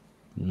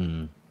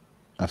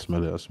 I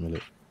smell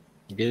it.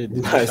 Good.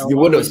 Nice. You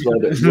would have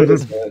smelled it. You would have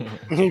smelled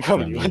it. You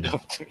probably would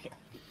have.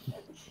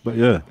 But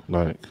yeah,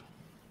 like,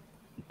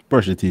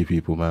 brush your teeth,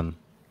 people, man.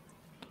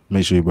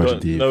 Make sure you brush your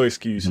teeth. No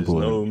excuses,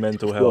 Important. no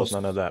mental health,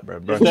 none of that, bro.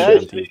 Brush Is your there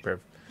damn teeth, bro.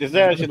 Is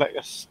there actually like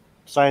a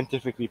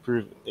scientifically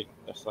proven thing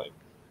that's like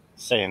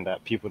saying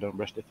that people don't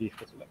brush their teeth?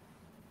 Like,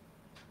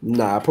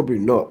 Nah, probably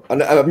not.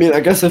 I mean, I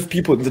guess if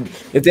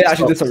they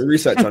actually did some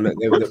research on it,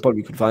 they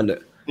probably could find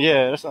it.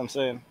 yeah, that's what I'm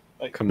saying.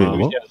 Like, Come on.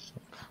 What? yes.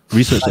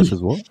 Research that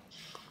says what?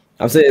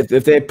 I'm saying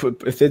if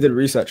they did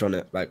research on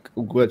it, like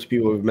go to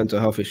people with mental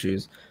health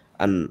issues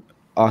and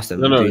ask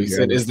them. No. do He you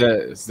said,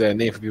 hear is there a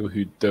name for people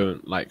who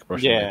don't like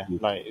brushing Yeah, their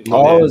teeth? like it?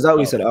 Oh, is that what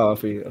you said? Oh, I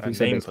think A you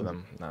said name this. for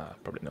them? Nah,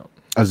 probably not.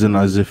 As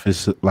if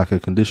it's like a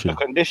condition. a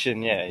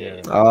condition.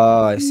 Yeah.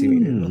 Oh, I see. What you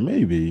mean.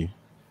 Maybe.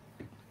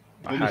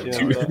 I had Yeah.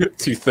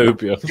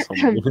 Toothphobia or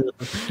something.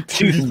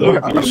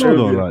 I don't know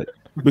though, like,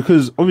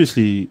 because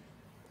obviously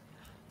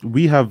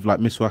we have like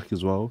miswak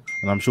as well,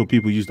 and I'm sure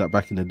people use that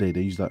back in the day.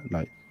 They use that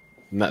like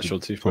Natural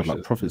for toothbrush.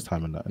 like Prophet's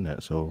time and that,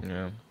 innit? So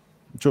Yeah.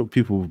 I'm sure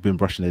people have been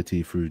brushing their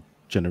teeth through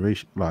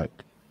generations,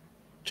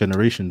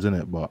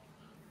 innit? But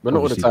But not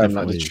all the obviously time. different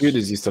Like the ways.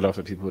 students used to laugh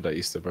at people that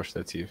used to brush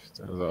their teeth.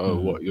 I was like, oh,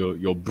 what?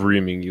 You're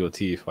brooming your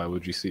teeth. Why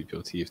would you sweep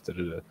your teeth? Da,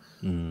 da, da. I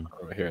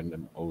remember hearing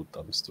them old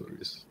dumb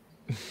stories.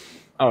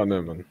 I don't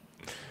know, man.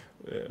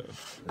 Yeah.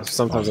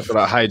 Sometimes I feel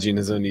like hygiene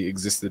has only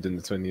existed in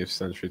the 20th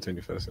century,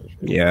 21st century.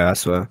 Yeah, I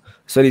swear.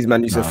 So these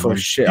men used to Nah, throw man.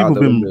 shit People out the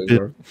been- windows,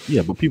 bro.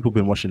 yeah, but people have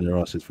been washing their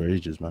asses for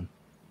ages, man.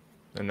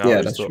 And now Yeah,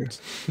 they that's true.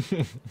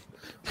 stopped.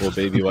 Or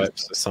baby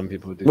wipes, as some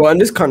people do. Well, in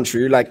this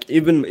country, like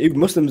even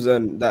Muslims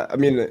and that, I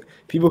mean,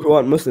 people who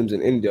aren't Muslims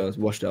in India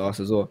wash their ass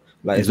as well.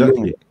 Like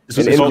Exactly. It's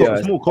It's normal. in more- India,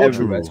 it's more everywhere.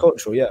 cultural. It's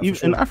cultural, yeah. Even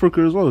for in sure.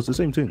 Africa as well, it's the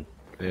same thing.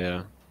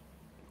 Yeah.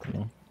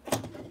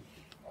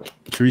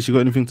 Therese, you got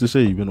anything to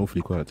say? You've been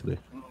awfully quiet today.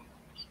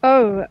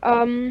 Oh,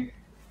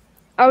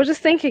 I was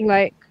just thinking,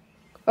 like,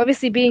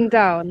 obviously being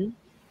down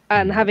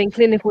and having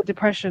clinical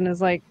depression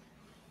is like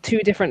two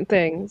different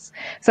things.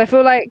 So I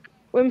feel like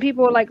when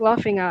people are like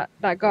laughing at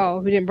that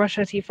girl who didn't brush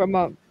her teeth for a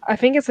month, I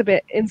think it's a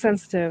bit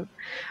insensitive.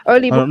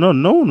 Only I don't know.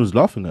 No one was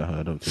laughing at her.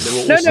 I don't They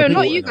think. were no, all not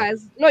supporting you her.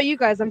 guys, not you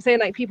guys. I'm saying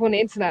like people on the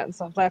internet and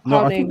stuff like. No, I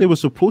clowning. think they were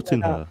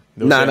supporting her.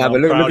 They were Nah, saying, nah, "I'm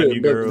but look proud of at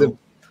you, girl."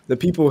 the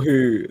people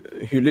who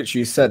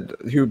literally said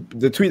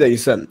the tweet that you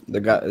sent, the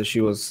guy she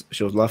was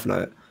laughing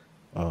at it.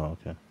 Oh,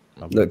 okay.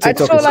 Look, I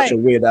TikTok feel is such a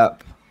like weird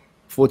app.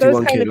 Those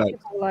 41K kind of like.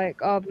 people,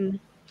 like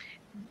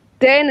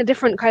they're in a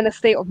different kind of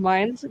state of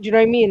mind. Do you know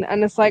what I mean?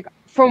 And it's like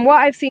from what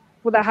I've seen,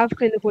 people that have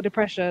clinical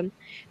depression,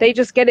 they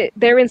just get it.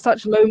 They're in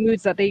such low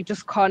moods that they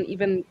just can't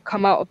even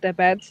come out of their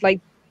beds.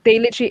 Like they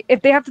literally,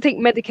 if they have to take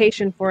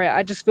medication for it,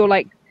 I just feel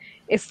like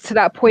it's to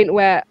that point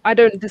where I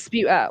don't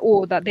dispute at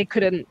all that they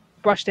couldn't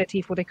brush their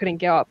teeth or they couldn't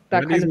get up. That Why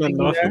are kind these of men thing.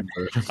 You know? laughing,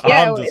 bro?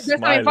 Yeah, I'm just there's something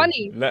smiling.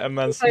 funny. Let a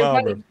man There's something smile,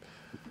 funny. bro.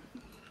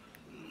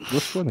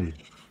 What's funny?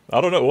 I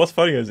don't know. What's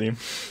funny, Azim?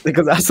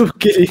 Because I saw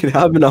Kitty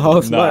having a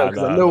half smile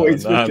because I know what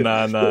he's thinking.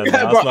 Nah. Bro, I I'm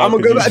smiled gonna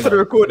 'cause go you back to the smiled.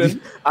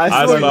 recording. I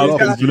I saw smiled this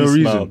because guy. for no you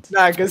reason. smiled.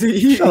 Nah, because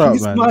he Shut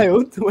up, man.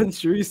 smiled when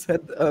Cherie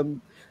said,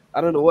 I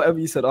don't know, whatever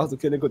you said after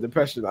clinical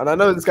depression. And I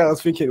know this guy was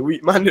thinking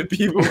weak-minded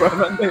people, bro.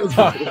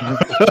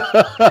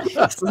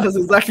 That's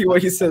exactly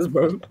what he says,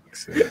 bro.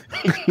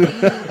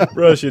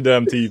 Brush your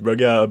damn teeth, bro.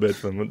 Get out of bed,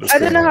 fam. What the I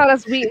don't know fuck? how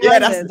that's weak. Yeah,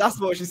 that's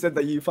what she said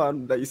that you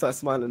started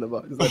smiling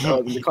about. It's like,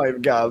 oh, you can't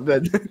even get out of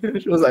bed.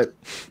 She was like,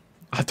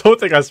 I don't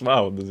think I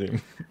smiled,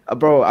 Azim.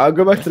 bro, I'll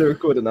go back to the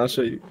recording. I'll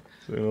show you.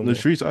 The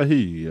streets, I hear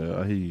you. Yeah,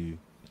 I hear you.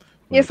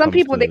 When Yeah, it some comes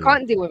people they to-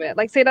 can't deal with it.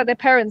 Like say that their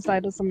parents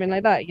died or something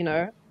like that. You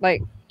know,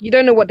 like you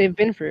don't know what they've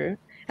been through,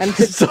 and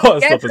to Stop,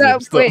 get stop, to that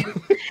Azim,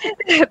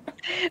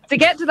 point, to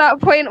get to that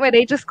point where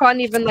they just can't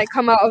even like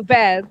come out of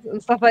bed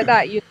and stuff like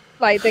that. You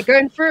like they're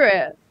going through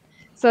it,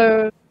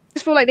 so I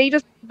just feel like they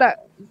just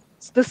that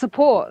the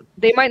support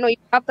they might not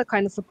even have the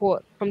kind of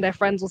support from their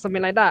friends or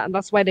something like that, and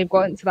that's why they've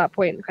gotten to that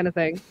point, kind of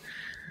thing.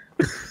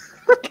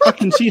 I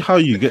can see how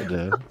you get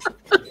there.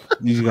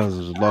 These guys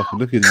are just laughing.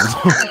 Look at these.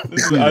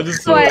 I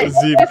just saw That's why-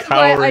 Azim that's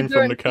why I cowering from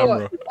don't the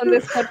camera. talk on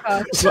this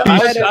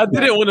podcast. I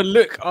didn't want to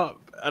look up,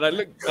 and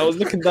I was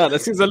looking down.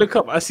 As soon as I look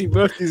up, I see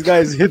both these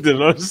guys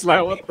hidden. I'm just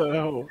like, what the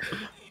hell?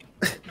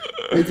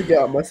 I need to get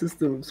out my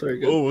system. Sorry,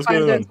 guys. Oh, what's I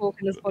going don't on? talk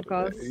in this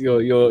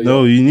podcast.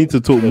 No, you need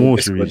to talk more,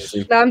 It's good to Sharice.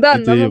 see. No, I'm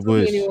done. Good to I'm hear not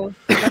your talking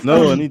voice. anymore.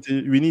 No,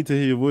 we need to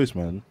hear your voice,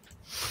 man.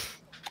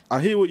 I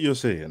hear what you're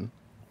saying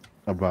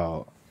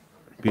about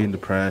being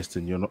depressed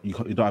and you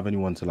don't have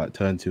anyone to like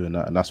turn to and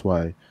that's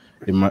why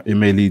it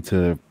may lead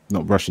to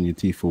not brushing your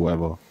teeth or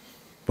whatever.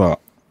 But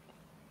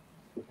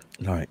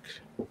like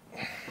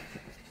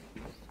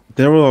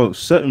there are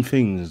certain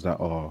things that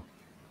are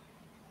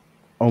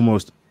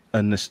almost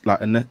a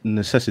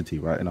necessity,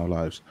 right, in our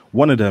lives.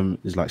 One of them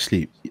is like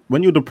sleep.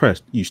 When you're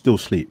depressed, you still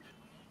sleep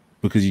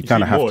because you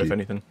kind of sleep have more, to. if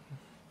anything.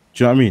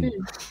 Do you know what I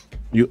mean?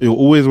 You'll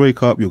always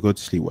wake up, you'll go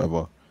to sleep,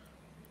 whatever.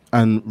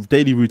 And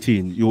daily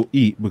routine, you'll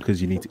eat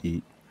because you need to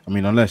eat. I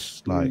mean,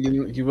 unless like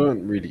you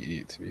won't really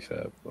eat, to be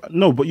fair. But...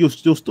 No, but you'll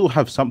still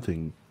have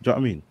something. Do you know what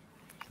I mean?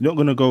 You're not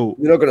gonna go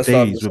You're not gonna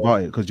starve days yourself.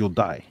 without it because you'll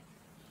die.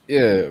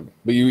 Yeah,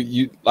 but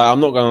you like, I'm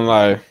not gonna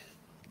lie,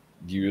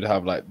 you would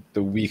have like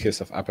the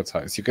weakest of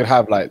appetites. You could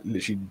have like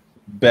literally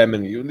bare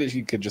minimum. You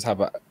literally could just have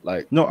a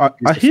like. No,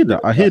 I hear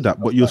that. I hear that,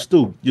 but you're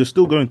still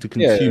going to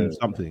consume Yeah.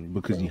 something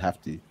because you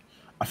have to.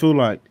 I feel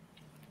like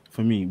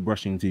for me,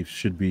 brushing teeth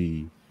should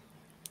be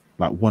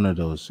like one of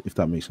those, if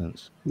that makes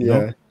sense. You know?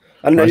 Yeah.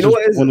 And Like, you know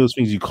what is one of those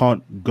things you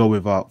can't go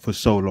without for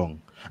so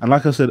long. And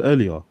like I said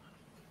earlier,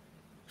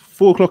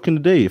 4 o'clock in the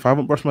day, if I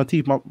haven't brushed my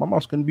teeth, my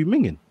mouth's gonna be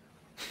minging.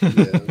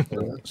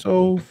 yeah.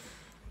 So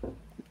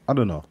I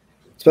don't know.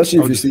 Especially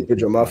if I'll you just sleep with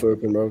your sleep. mouth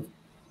open, bro.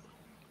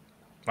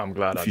 I'm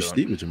glad I If you don't.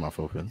 sleep with your mouth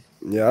open,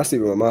 Yeah, I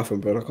sleep with my mouth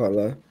open, I can't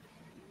lie.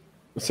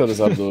 So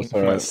does Abdul. Might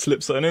Alright.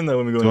 slip something in there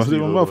when we go do I and sleep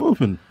sleep. with my mouth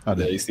open? I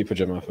Yeah, do. you sleep with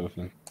your mouth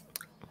open.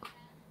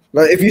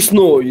 Like if you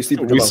snore, you sleep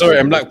with your We mouth saw it in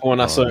open. Blackpool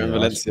and I saw it in Oh, yeah,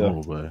 Valencia. that's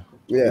small, boy.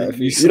 Yeah, if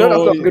you snore,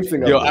 know that's not a good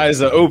thing. Your Abdul.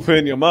 eyes are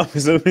open, your mouth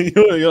is open.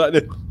 You're like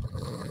this.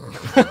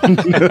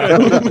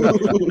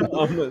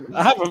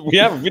 We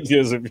have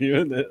videos of you,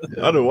 isn't it?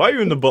 I don't know. Why are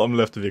you in the bottom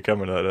left of your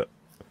camera like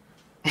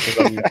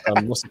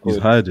that? What's it He's called?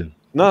 hiding.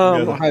 No,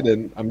 I'm not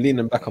hiding. I'm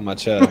leaning back on my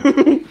chair.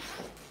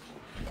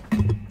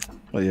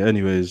 But yeah,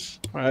 anyways,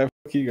 All right,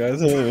 fuck you guys.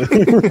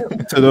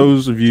 to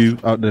those of you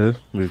out there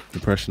with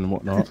depression and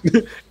whatnot,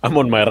 I'm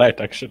on my right,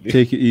 actually.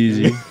 take it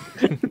easy.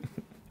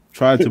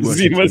 Try to brush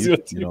your Where's your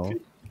teeth, you know.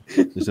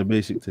 It's a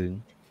basic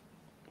thing,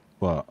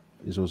 but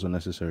it's also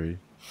necessary.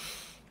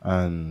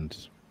 And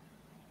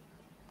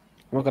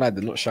I'm not gonna lie,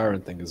 the not showering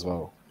thing as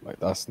well. Like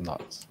that's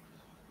nuts.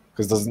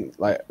 Because doesn't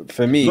like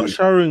for me. not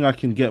showering, I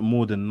can get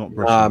more than not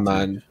brushing. Nah, your teeth.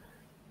 man.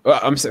 Well,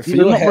 I'm saying for You're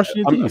your not hair, brushing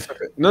your I'm- teeth?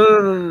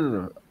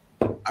 No.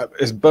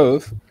 It's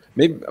both.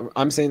 Maybe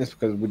I'm saying this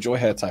because with your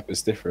hair type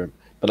it's different.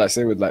 But like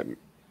say with like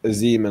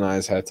Azim and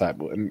I's hair type,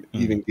 and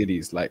even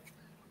Giddy's, like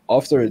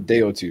after a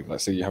day or two,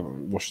 like say you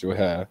haven't washed your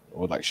hair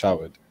or like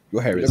showered,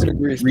 your hair is Look at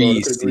the grease, bro, look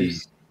at the greasy.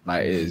 grease.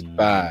 Like it is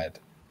bad.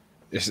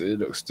 It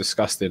looks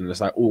disgusting.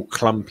 It's like all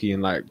clumpy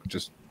and like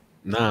just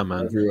nah,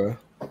 man. Everywhere.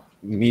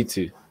 Need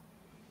to.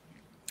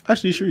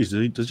 Actually,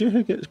 Sharice, does your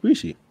hair get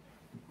greasy?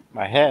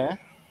 My hair?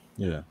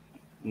 Yeah.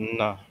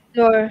 No.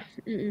 No.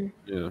 Mm-mm.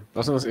 Yeah,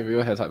 that's what I'm saying.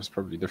 Your hair type is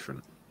probably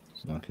different.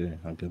 Okay,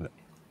 I get it.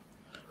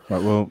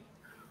 Right, well,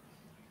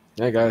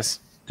 Yeah, guys.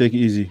 take it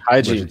easy.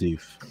 Hygiene. Brush your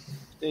teeth.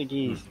 Take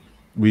easy.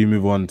 We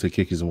move on to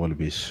Kickies and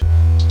Wallabies.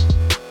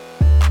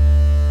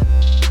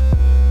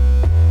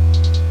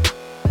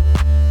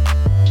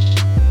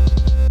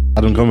 I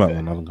don't come back,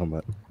 man. I don't come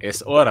back.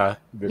 Es hora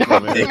de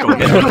comer.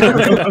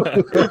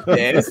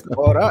 Yes,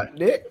 all right,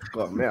 Nick.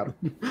 God, man.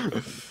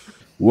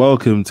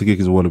 Welcome to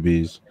Kickers and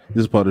Wallabies.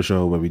 This is part of the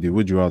show where we do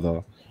Would You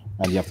Rather,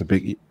 and you have to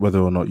pick whether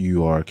or not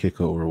you are a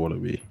kicker or a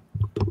wallaby.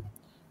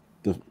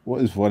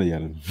 What is funny,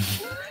 Adam?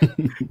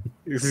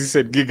 He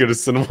said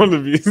giggers and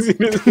wallabies.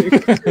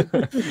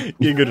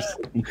 Giggers.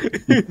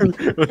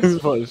 This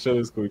part of the show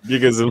is called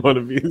Giggers and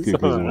Wallabies.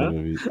 Kickers and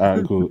Wallabies. All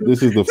right, cool.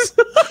 This is the.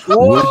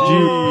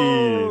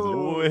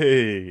 Jeez,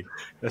 way.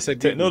 That's a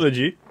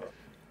Technology.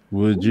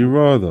 Would you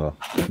rather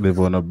live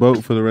on a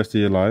boat for the rest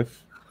of your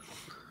life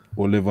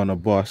or live on a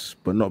bus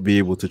but not be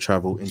able to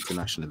travel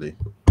internationally?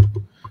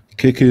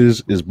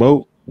 Kickers is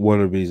boat,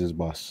 wallabies is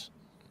bus.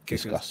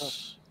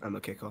 Discuss. I'm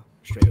a kicker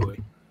straight away.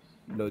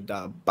 No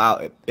doubt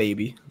about it,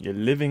 baby. You're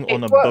living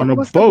on a What- boat. On a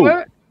what's the boat.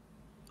 word?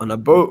 On a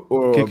boat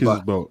or a Kickers bus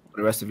is boat. for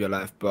the rest of your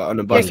life, but on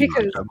a bus. you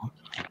kickers. can travel.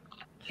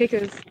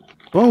 Kickers.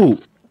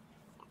 Boat.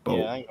 Boat.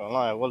 Yeah, I ain't gonna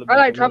lie. I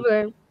like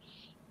traveling.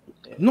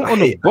 Not I on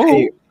hate, a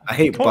boat. I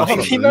hate Come on,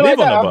 buses. hold on. Live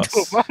on a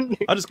bus.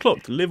 I just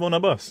clocked. Live on a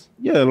bus.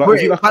 Yeah, like,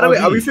 Wait, like by the way,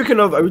 RV. are we thinking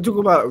of? Are we talking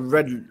about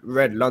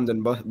red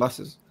London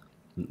buses?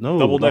 No,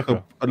 Double like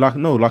decker.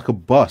 like a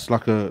bus,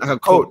 like a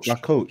coach.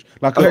 like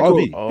like Okay, an cool.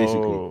 RV,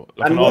 basically. Oh,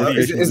 like And an what, RV.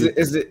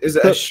 is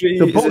it a street?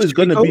 The boat is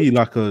going to coach? be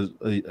like a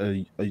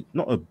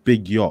not a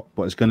big yacht,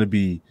 but it's going to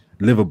be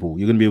livable.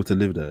 You're going to be able to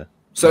live there.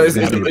 So Is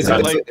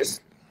that like-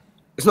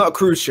 it's not a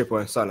cruise ship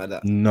or something like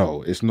that.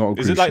 No, it's not. A Is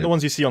cruise it like ship. the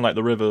ones you see on like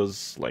the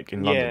rivers, like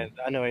in Yeah, London?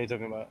 I know what you're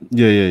talking about.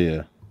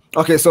 Yeah.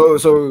 Okay, so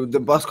the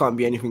bus can't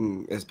be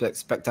anything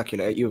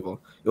spectacular either. It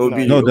will No.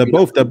 be. No, it'll they're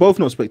be both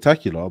not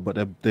spectacular,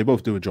 but they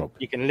both do a job.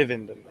 You can live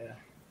in them. Yeah.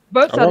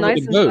 Boats I'd are rather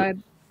nice the boat.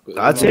 inside.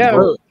 I'd say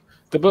Yeah.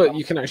 The boat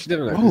you can actually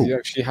live in that because Oh. you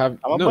actually have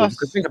I'm a no. bus.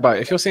 Because think about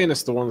it. If you're saying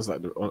it's the ones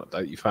like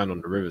that you find on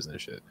the rivers and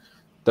shit,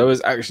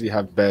 those actually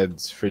have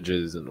beds,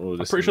 fridges, and all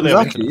this. pretty sure they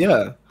have Exactly.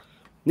 Yeah.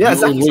 Yeah. What Exactly. are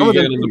Some you of them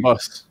getting on the do.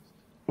 bus?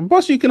 A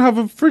bus, you can have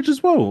a fridge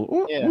as well.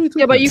 What Yeah. are you talking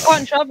Yeah, but you about?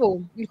 can't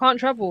travel. You can't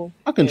travel.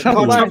 I can You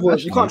travel. can't travel-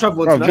 internationally. you can't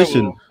travel Bruv,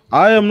 internationally. listen,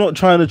 I am not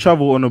trying to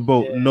travel on a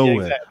boat Yeah,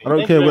 nowhere. exactly. I don't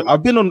Thank care. you very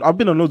I've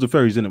been on loads of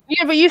ferries in it.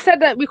 Yeah, but you said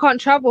that we can't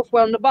travel if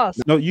we're on the bus.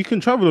 No, you can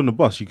travel on the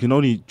bus. You can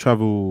only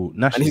travel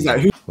nationally. he's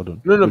like, who- Hold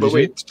on. No, What but did you say?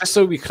 wait, just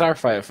so we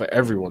clarify it for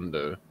everyone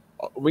though.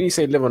 When you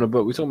say live on a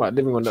boat, we're talking about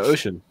living on the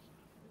ocean.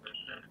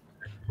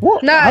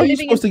 What? Nah, How are you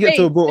living in supposed to get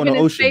to a space, boat on living the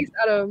in ocean space,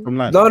 Adam. from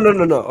land?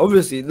 No.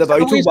 Obviously, but you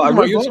talking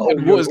about a you river? said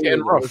the water's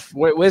getting rough.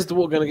 Where's the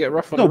water gonna get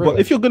rough on No, the river? but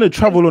if you're gonna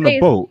travel on a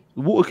space. boat,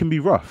 the water can be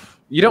rough.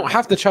 You don't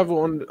have to travel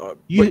on.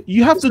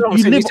 You have to. that's what I'm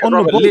You saying, live said on the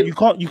rather boat. live.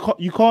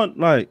 You can't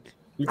like.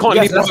 You can't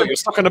Yes, leave the that's boat. a- You're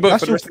stuck on the boat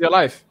that's for the rest just- of your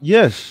life.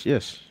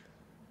 Yes.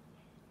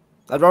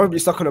 I'd rather be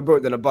stuck on a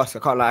boat than a bus. I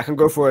can't like. I can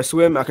go for a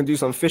swim. I can do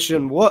some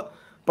fishing. What?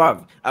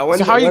 But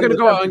So how are you gonna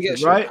go out and get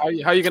shit? How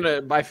are you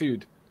gonna buy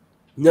food?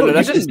 No, you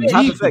that's just just leave the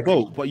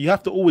hypothetical. boat, but you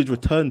have to always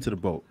return to the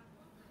boat.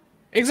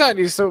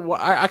 Exactly. So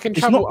I can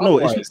It's travel. not. No,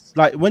 otherwise. it's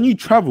like when you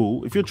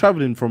travel. If you're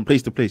traveling from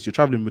place to place, you're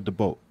traveling with the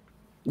boat.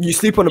 You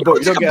sleep on a boat.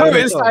 You don't You get can a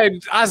boat hotel.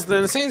 inside Asda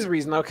and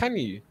Sainsbury's now, can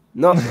you?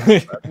 No,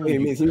 he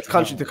means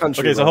country to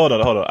country. Okay, so bro.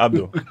 hold on,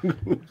 Abdul.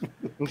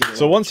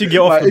 So once you get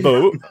off the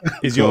boat,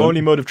 is your Go on.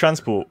 only mode of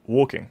transport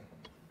walking?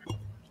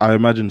 I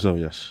imagine so.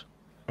 Yes.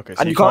 Okay,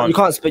 so And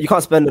you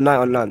can't spend the night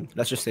on land.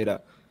 Let's just say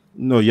that.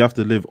 No, you have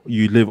to live.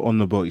 You live on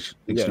the boat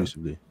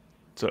exclusively.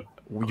 So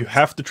you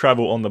have to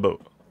travel on the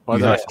boat. You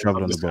have to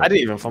travel on the boat, I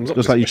didn't even thumbs up.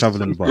 just like you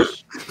travel in the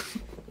bus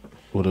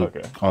or the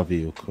Okay.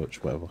 RV or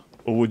coach, whatever.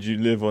 Or would you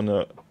live on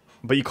a?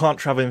 But you can't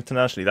travel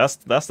internationally.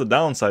 That's the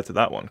downside to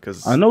that one.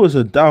 Because I know it's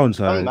a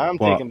downside, I'm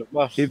but taking the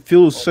bus. it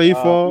feels Or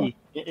safer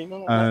you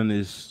know, and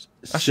it's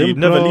actually, you'd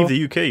never simpler. leave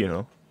the UK. You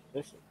know.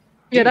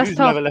 Yeah, that's Who's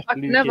tough. never left I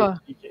the could UK? never.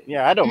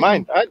 Yeah, I don't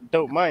mind. I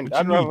don't mind. What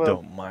I'd do you mean you rather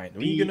don't mind? Are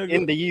be you gonna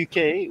in go? the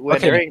UK where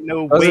Okay, there ain't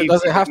no Does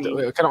waves. it have hitting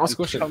me to? Can I ask a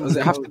question? come Does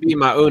it have to be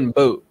my own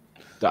boat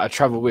that I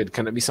travel with?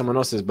 Can it be someone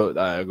else's boat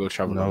that I go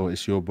travel No, on?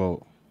 it's your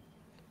boat.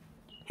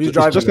 Who's It's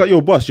driving? just like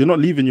your bus. You're not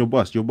leaving your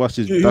bus. Your bus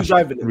is. Who's that's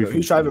driving? It, bro? everything.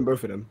 Who's driving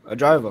both of them? A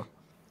driver.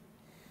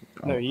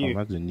 No, I you.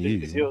 imagine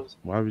It's you. yours.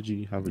 Why would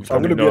you have a So I'm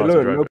I gonna don't be know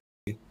how to alone. drive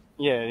No,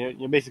 Yeah,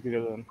 you're basically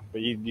alone,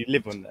 but you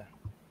live on there.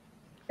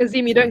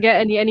 Azim, you don't get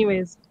any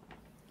anyways.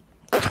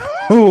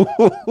 All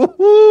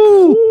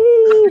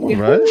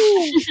right.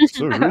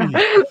 So rude.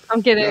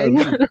 I'm kidding.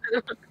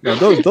 No,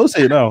 don't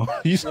say it now.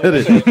 You said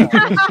it.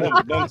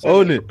 Don't say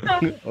Own that.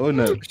 it. Own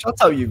it. Shut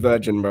up, you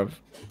virgin, bruv.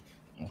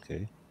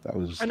 Okay, that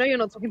was I know you're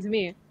not talking to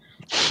me.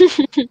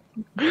 okay.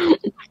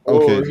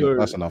 Oh, sorry.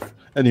 That's enough.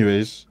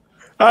 Anyways,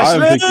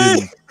 I'm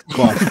picking.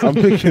 I'm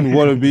picking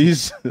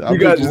wallabies. I'm You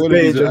guys picking just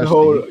wallabies made and the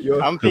whole. Ashley,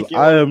 Your, I'm 'cause picking.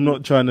 I am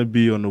not trying to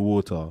be on the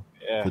water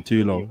Yeah, for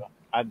too long.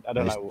 I don't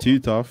It's like water. too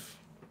tough,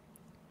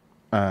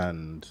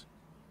 and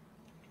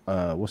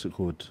what's it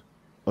called?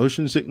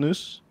 Ocean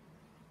sickness.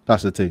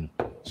 That's the thing.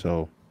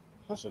 So,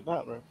 What's with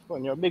that, bro? Come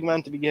on, you're a big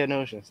man to be getting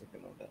ocean sick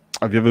and all that.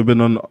 have you ever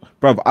been on?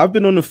 Bruv, I've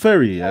been on the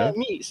ferry, yeah,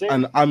 Me, same.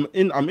 and I'm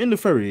in the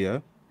ferry, yeah.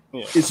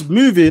 Yeah. It's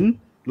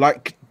moving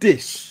like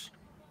this.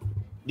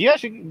 Do you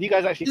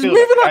guys actually It's feel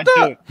moving that? like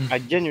I that. don't. I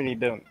genuinely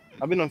don't.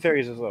 I've been on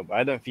ferries as well, but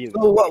I don't feel it.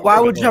 so why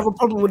would you have a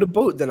problem with a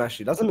boat then?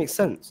 Actually, doesn't make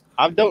sense.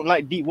 I don't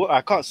like deep water.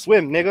 I can't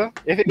swim, nigga.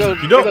 If it goes,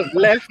 You don't- if it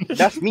goes left,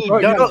 that's me Bro,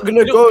 you're done. not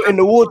gonna go in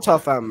the water,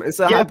 fam. It's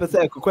a Yeah.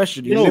 hypothetical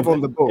question. You No, live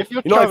on the boat. if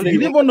you're You know, if traveling- You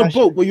you, live on the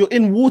International. boat, but you're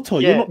in water.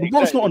 Yeah, You're not. The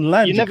boat's not on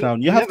land, You you never- clown.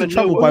 You you have to never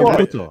travel know by what-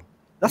 water.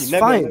 that's you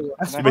never fine. know.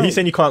 That's But But fine. he's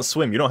saying you can't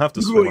swim. You don't have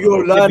to swim. You'll on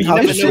a boat. learn you how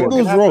never If to shit know.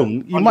 swim. goes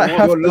wrong, you On might the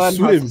have You'll to learn how to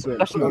swim. swim.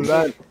 That's You'll what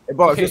learn.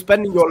 But if you're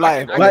spending your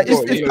life, on Like the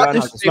boat, it's you'll learn how to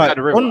it's swim. like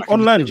the river. I on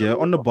can land, just- yeah.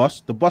 On the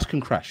bus can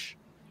crash.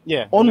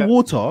 Yeah. On yeah.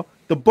 water,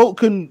 the boat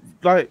can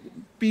like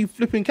be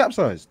flipping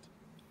capsized.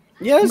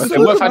 Yes, Okay,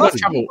 so what if I the don't bus-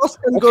 travel? bus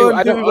can Okay, go and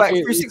I don't. do like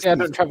Okay, 360. I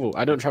don't travel.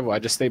 I don't travel. I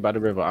just stay by the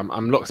river.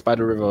 I'm locked by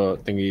the river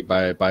thingy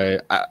by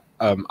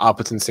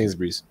Alperton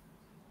Sainsbury's.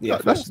 Yeah,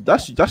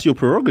 That's your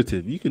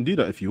prerogative. You can do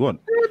that if you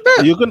want.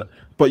 You're gonna,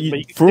 but But you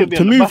you can still be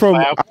to on the move bus from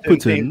by Alperton, Appleton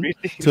Sainsbury's.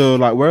 to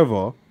like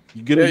wherever.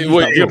 You're gonna use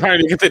Wait, that you boat.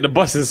 apparently can take the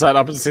bus inside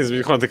Alperton Sainsbury's.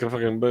 You can't take a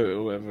fucking boat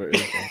or whatever it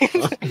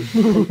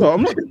is. No,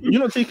 I'm not.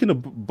 You're not taking a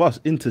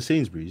bus into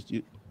Sainsbury's.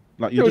 You're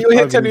You're just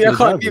here driving telling me into I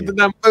can't the leave the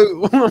driveway.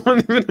 damn boat. I'm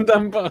not even the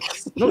damn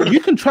bus. No, you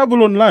can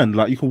travel on land.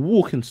 Like you can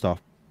walk and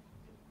stuff,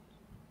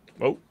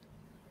 Oh,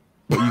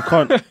 but you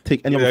can't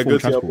take any other form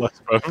of transport.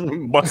 bus,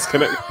 bro. Bus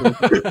connection.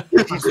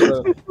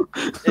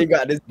 You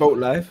got this boat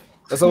life.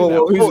 That's all.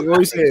 What are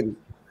you saying?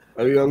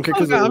 Are you on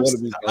kickers or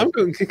wallabies? I'm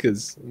going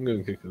kickers. I'm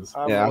going kickers.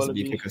 I'm Yeah, it has to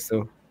wallaby. be kickers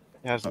still.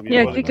 It has to be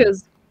Yeah, wallaby.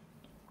 kickers.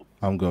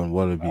 I'm going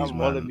wallabies, I'm man.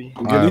 wallaby.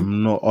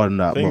 I'm not on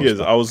that. thing boat is,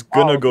 stuff. I was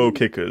gonna Oh, go dude.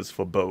 kickers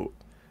for boat,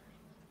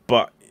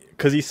 but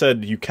because he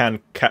said you can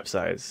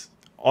capsize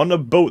on a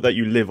boat that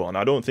you live on,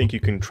 I don't think you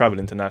can travel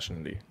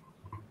internationally.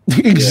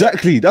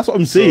 Exactly. That's what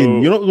I'm saying.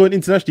 So- You're not going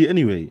internationally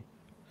anyway.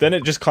 Then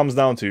it just comes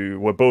down to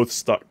we're both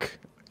stuck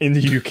in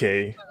the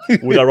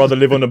UK. Would I rather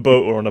live on a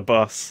boat or on a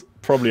bus?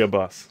 Probably a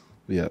bus.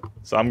 Yeah.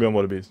 So I'm going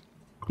wallabies.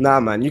 Nah,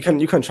 man, you can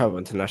travel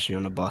internationally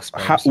on a bus.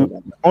 Bro. Ha-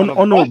 So- on a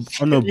On a boat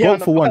bus. on a Yeah, boat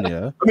on a for one, bus. yeah.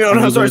 I mean, And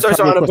you're sorry, gonna on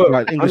travel a across, boat.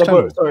 like, On English a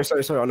Channel. boat.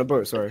 Sorry, on a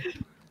boat. Sorry.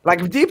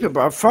 Like deeper,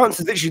 bro. France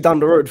is literally down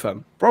the road,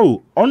 fam.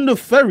 Bro, on the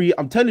ferry,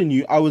 I'm telling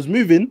you, I was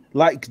moving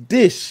like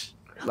this.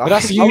 But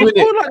that's I you, was innit?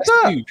 going like That's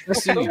that. you.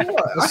 That's you. I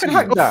That's can you.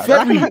 hack that. I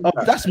can Ferry, hack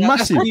that. that's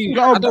massive. you. You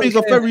know how I don't big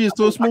a care. ferry is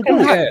to a small I don't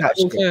boat? care. I that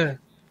don't shit. care.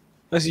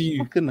 That's you.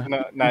 Fucking-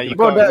 No, you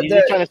Bro, can't.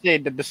 You're the- trying to say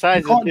that the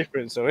size is can't-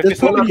 different. So if there's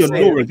it's not probably the a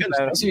same, law against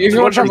then- it. That's you. If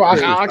you want to travel,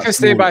 I can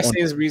stay by Small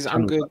Sainsbury's.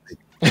 I'm good.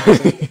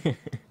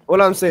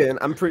 All I'm saying,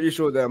 I'm pretty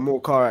sure there are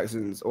more car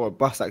accidents or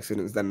bus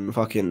accidents than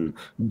fucking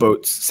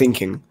boats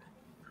sinking.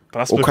 But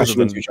that's Or because of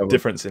crashing into the each other.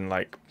 difference in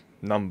like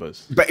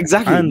numbers. But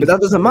exactly, And but that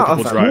doesn't matter,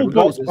 people fam. drive. Small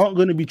boats Regardless. aren't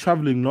going to be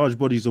traveling large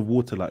bodies of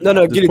water like No, that.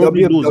 no, There's Gilly, there'll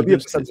probably be laws a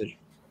against it. percentage.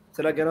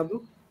 Say that again,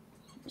 Abdul?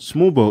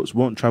 Small boats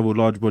won't travel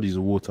large bodies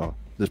of water.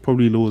 There's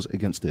probably laws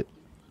against it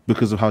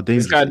because of how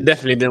This dangerous guy it is.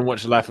 definitely didn't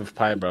watch Life of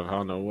Pi, bro. I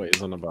don't know what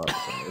he's on about.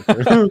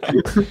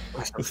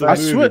 It's a I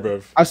movie, swear,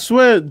 bruv. I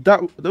swear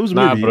that was a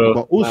Nah, movie, bro.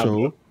 but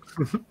also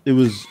it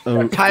was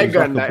a tiger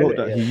like and a that, boat innit?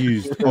 that he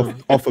used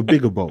off a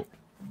bigger boat,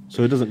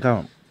 so it doesn't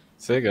count.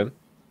 Say again.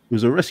 It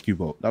was a rescue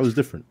boat. That was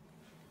different.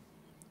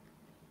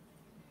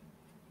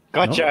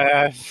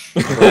 Gotcha.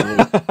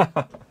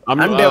 And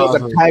there was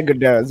a tiger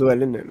there as well,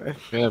 isn't it?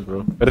 Yeah,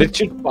 bro.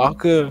 Richard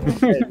Parker.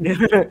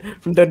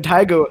 From the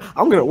tiger,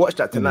 I'm gonna watch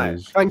that tonight.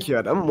 Anyways. Thank you,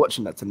 Ed. I'm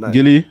watching that tonight.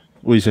 Gilly,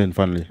 what are you saying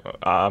finally?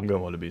 I'm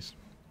going Wallabies.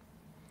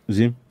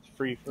 Zim?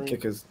 Free.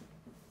 Kickers.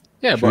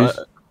 Yeah, Trees?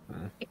 but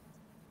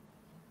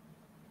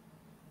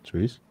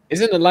Trees?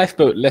 isn't a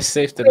lifeboat less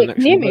safe than Wait, an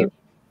can you actual hear me? boat?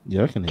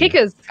 Yeah, I can hear you.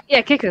 Kickers.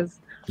 Yeah, kickers.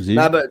 Zim?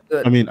 Nah, but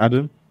I mean,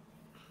 Adam?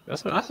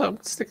 That's what I'm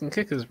sticking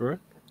kickers, bro.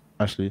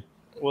 Ashley?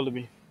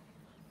 Wallaby.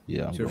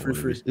 Yeah, I'm So going 3-3.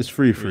 Wallabies. It's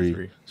 3-3.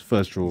 3-3. It's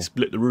first draw.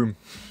 Split the room.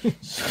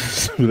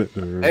 Split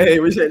the room. hey,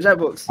 we said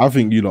Jackbox. I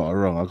think you lot are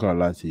wrong. I can't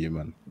lie to you,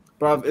 man.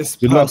 Bruv, it's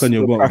Good luck on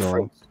your personal book, though.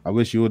 preference. I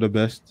wish you all the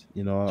best.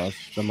 You know, I'll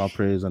send my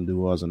prayers and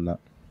duas and that.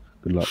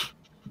 Good luck.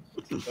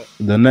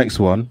 The next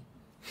one.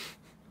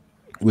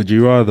 Would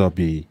you rather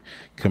be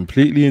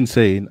completely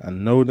insane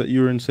and know that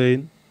you're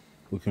insane,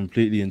 or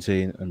completely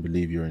insane and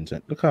believe you're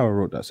insane? Look how I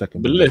wrote that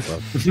second. Believe.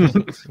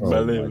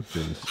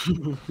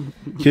 Believe.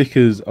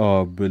 Kickers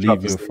are believe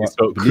Travis, you're he's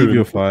so believe cruel.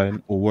 you're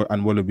fine,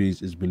 and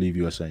wallabies is believe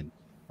you're sane.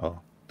 Oh,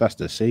 that's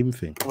the same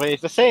thing. Wait,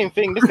 it's the same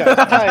thing. This guy's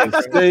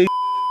tired.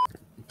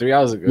 3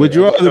 hours ago. Would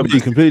you rather be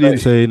completely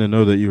insane and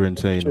know that you're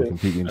insane, or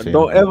completely insane?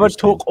 Don't and know ever you're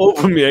talk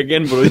over me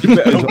again, bro. You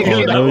better sane? kill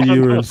Oh, that know one.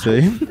 you're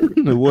insane.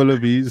 The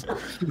wallabies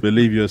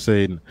believe you're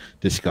sane.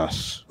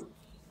 Discuss.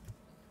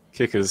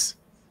 Kickers.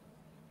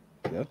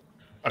 Okay,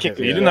 Kick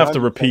so it, you didn't yeah. have to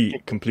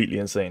repeat completely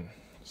insane.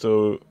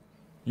 So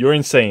you're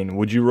insane.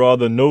 Would you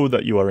rather know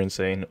that you are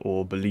insane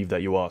or believe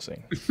that you are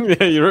sane?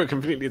 Yeah, you wrote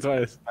completely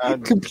twice.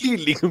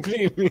 Completely.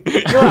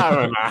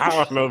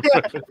 I don't know.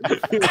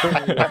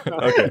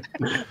 Okay.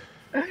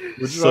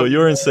 So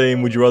you're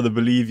insane. Would you rather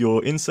believe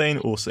you're insane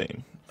or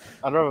sane?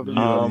 I'd rather believe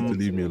You need to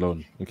leave me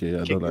alone. Okay,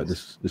 I don't like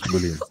this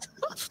bullying.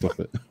 Stop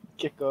it.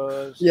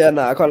 kickers. Yeah,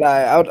 nah, I can't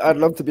lie. I'd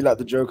love to be like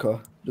the Joker.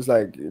 Just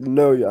like,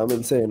 no, I'm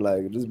insane.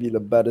 Like, just be the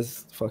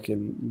baddest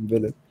fucking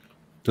villain.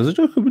 Does a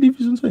Joker believe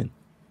he's insane?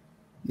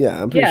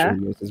 Yeah, I'm pretty Yeah. sure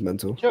Lewis is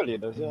mental. Surely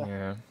it does, yeah.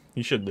 Yeah,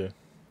 you should do.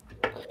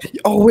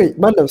 Oh, wait,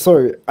 man, I'm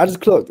sorry. I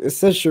just clocked. It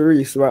says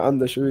Charisse right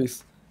under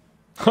Charisse.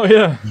 Oh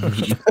yeah.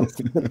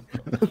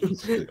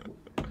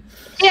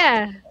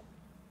 Yeah.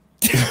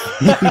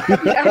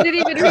 I didn't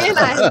even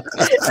realize.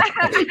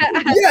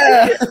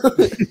 Yeah!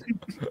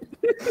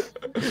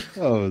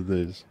 Oh,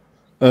 this.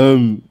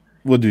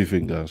 What do you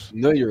think, guys?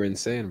 No, you're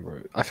insane,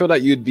 bro. I feel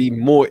like you'd be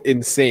more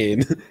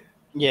insane.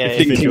 Yeah,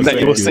 If you think that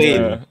you're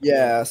sane.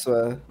 Yeah, I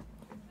swear.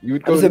 You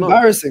would go It's nuts.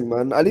 embarrassing,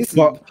 man. At least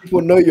But-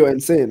 people know you're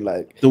insane.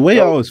 Like, The way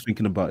I Well- was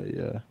thinking about it,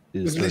 yeah,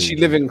 is He's literally very-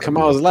 living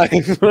Kamal's life.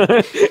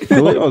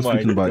 The way I was Oh my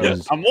thinking about it God.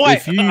 is, I'm white.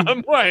 if you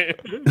I'm white.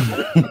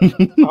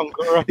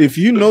 if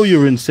you know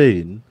you're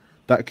insane,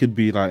 that could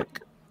be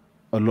like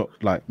a lot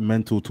like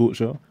mental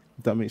torture.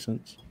 If that makes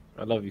sense,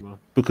 I love you, man.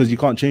 because you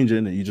can't change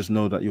it, innit? You just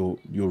know that you're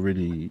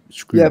really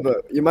screwed. yeah,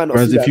 but you might not.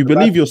 Whereas see if that you in the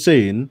believe back. you're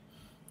sane,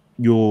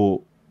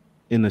 you're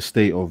in a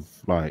state of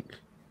like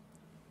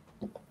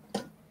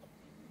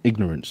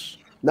ignorance,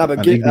 Nah, but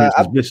and ignorance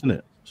is Ab- bliss,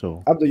 innit?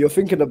 So Abdul, you're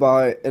thinking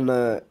about it in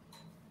a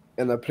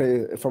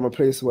place from a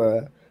place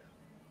where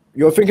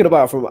you're thinking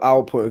about it from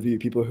our point of view.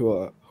 People who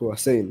are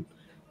sane,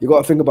 you got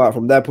to think about it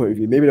from their point of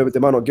view. Maybe they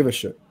might not give a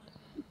shit.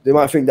 They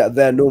might think that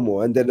they're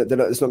normal and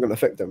it's not going to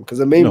affect them because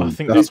the main. No, I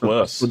think that's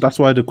worse. so that's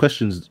why the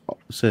question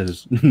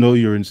says, "Know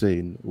you're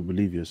insane or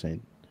believe you're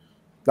sane."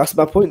 That's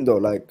my point, though.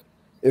 Like,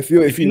 if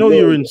you know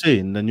you're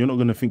insane, then you're not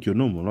going to think you're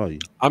normal, are you?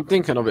 I'm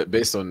thinking of it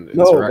based on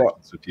No,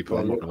 interactions with people.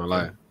 but- I'm not gonna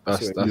lie.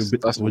 That's Sorry, that's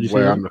that's what'd you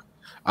where say?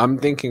 I'm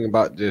thinking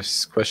about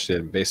this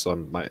question based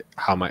on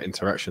how my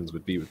interactions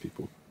would be with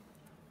people.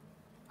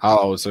 How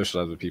I would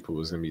socialize with people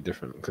was gonna be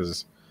different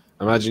because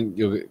imagine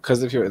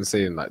because if you're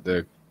insane, like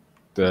the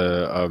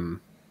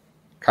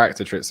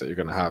character traits that you're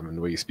gonna have and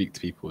the way you speak to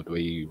people, the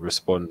way you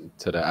respond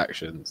to their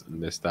actions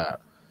and this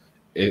that,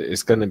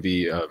 it's gonna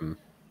be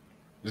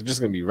it's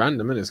just gonna be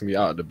random and it's gonna be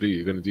out of the blue.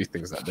 You're gonna do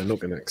things that they're not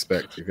gonna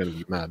expect. You're gonna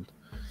be mad.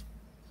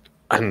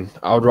 and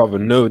I would rather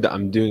know that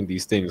I'm doing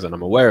these things and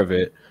I'm aware of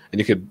it, and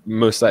you could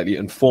most likely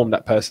inform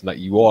that person that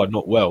you are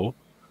not well,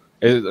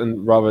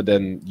 and rather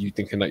than you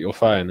thinking that you're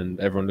fine and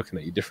everyone looking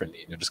at you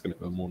differently, and you're just going to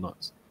go more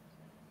nuts.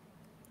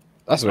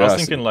 That's what I was I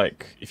thinking, see.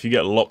 like, if you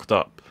get locked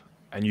up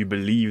and you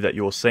believe that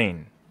you're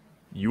sane,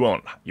 you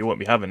won't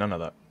be having none of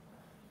that.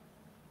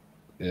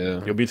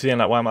 Yeah. You'll be saying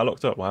like, why am I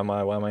locked up? Why am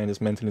I in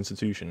this mental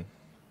institution?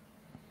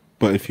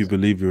 But if you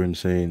believe you're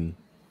insane,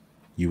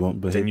 you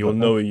won't behave. Then you'll like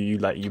know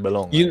that. you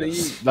belong.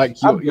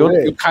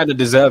 You're kind of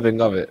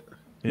deserving of it.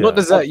 Yeah. Not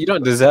deserve. You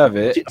don't deserve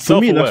it. For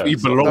me, Self-aware, that's You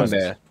belong self-awareness.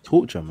 there.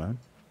 torture, man.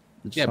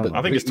 It Yeah, sounds but I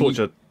like think it's you-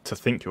 torture to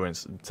think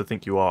to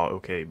think you are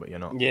okay, but you're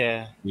not.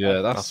 Yeah.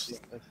 Yeah, that's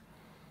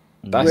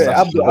Wait, that's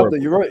Abdul, horrible.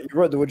 you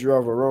wrote the would you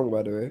rather wrong,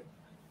 by the way.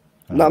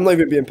 No, I'm not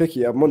even being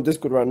picky. I'm on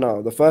Discord right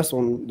now. The first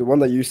one, the one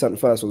that you sent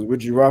first, was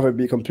would you rather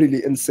be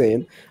completely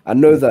insane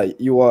and know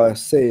that you are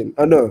sane?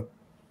 I know.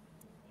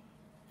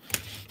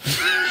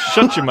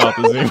 Shut your mouth,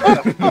 Azim.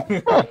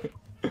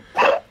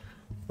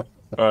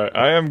 All right,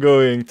 I am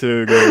going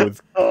to go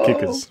with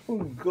kickers.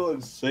 For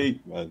God's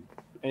sake, man.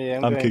 Yeah,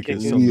 I'm going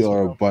kickers. kickers. We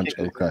are a bunch Kickers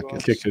of as well.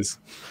 crackers. Kickers.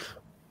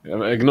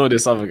 Ignore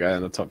this other guy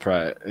in the top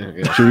right.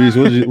 Yeah. Therese,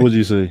 what do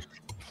you say?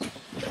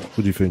 What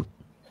do you think?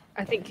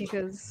 I think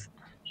kickers.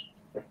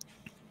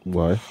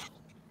 Why?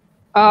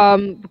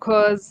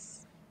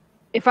 Because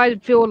if I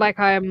feel like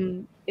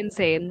I'm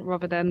insane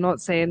rather than not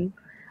sane,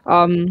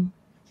 I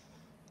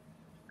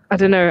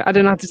don't know how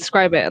to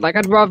describe it. Like,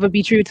 I'd rather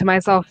be true to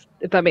myself,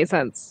 if that makes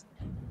sense.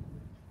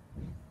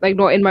 Like,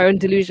 not in my own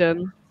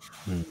delusion.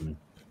 I don't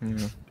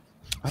know.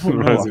 I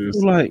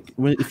feel like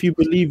if you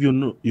believe you're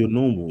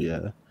normal,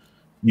 yeah,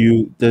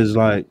 there's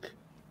like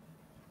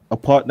a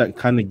part that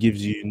kind of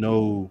gives you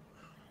no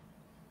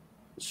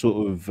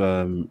sort of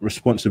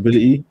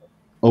responsibility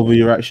over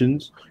your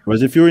actions.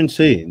 Whereas if you're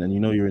insane and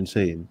you know you're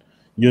insane,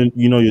 you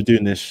know you're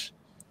doing this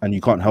and you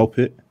can't help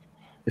it.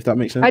 If that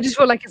makes sense. I just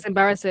feel like it's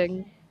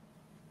embarrassing.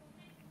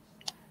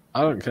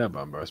 I don't care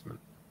about embarrassment.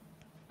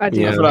 I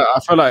do. Yeah. I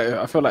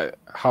feel like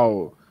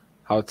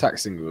how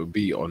taxing it would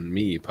be on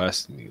me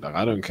personally. Like,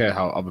 I don't care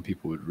how other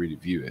people would really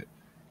view it.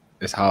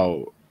 It's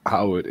how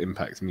it would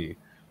impact me.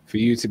 For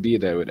you to be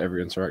there with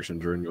every interaction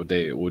during your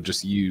day, or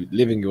just you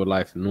living your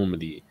life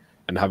normally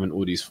and having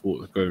all these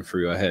thoughts going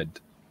through your head,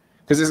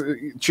 because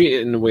treat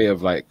it in a way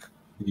of like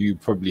you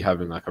probably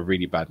having like a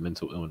really bad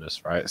mental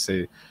illness, right?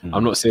 So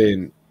I'm not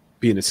saying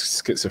being a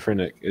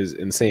schizophrenic is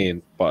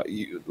insane, but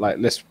you like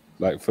let's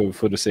like for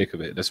the sake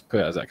of it, let's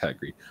put it as that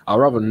category. I'd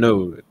rather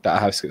know that I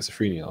have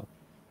schizophrenia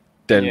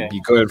than be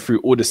going through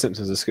all the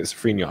symptoms of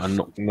schizophrenia and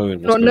not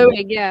knowing what's Not going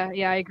knowing, on.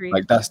 yeah, I agree.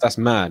 Like that's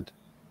mad.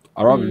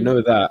 I'd rather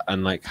know that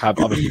and like have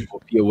other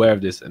people be aware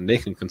of this and they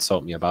can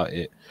consult me about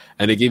it,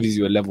 and it gives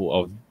you a level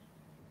of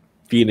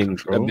feeling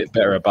a bit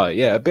better about it.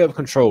 Yeah, a bit of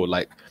control.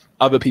 Like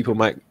other people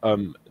might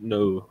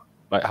know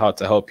like how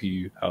to help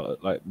you, how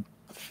like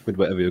with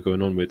whatever you're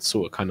going on with,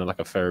 sort of kind of like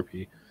a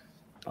therapy.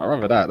 I'd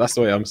rather that. That's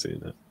the way I'm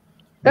seeing it.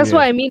 That's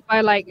what I mean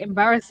by like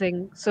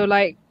embarrassing. So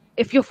like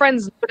if your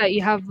friends know that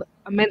you have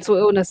a mental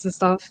illness and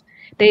stuff,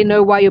 they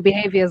know why your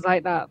behavior is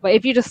like that. But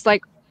if you're just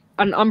like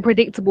an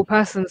unpredictable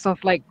person and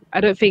stuff, like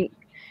I don't think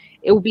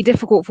it will be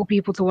difficult for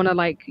people to want to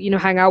like, you know,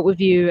 hang out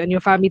with you and your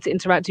family to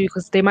interact with you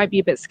because they might be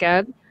a bit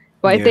scared.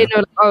 But if they know,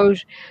 like, oh,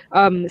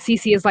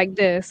 Cece is like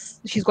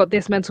this, she's got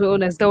this mental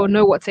illness, they'll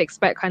know what to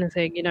expect, kind of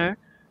thing, you know?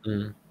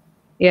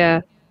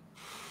 Yeah.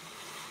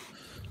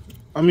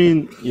 I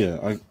mean,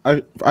 yeah,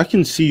 I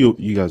can see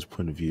you guys'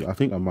 point of view. I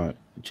think I might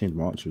change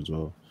my answer as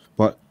well.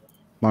 But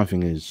my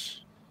thing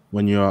is,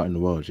 when you're out in the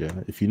world, yeah,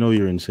 if you know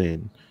you're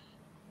insane,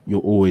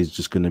 you're always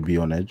just gonna be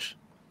on edge,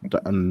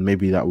 and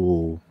maybe that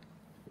will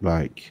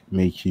like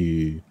make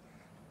you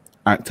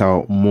act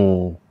out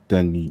more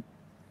than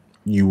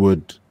you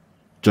would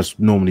just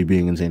normally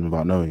being insane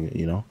without knowing it,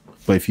 you know.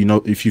 But if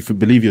you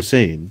believe you're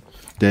sane,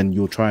 then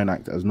you'll try and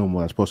act as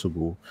normal as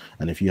possible.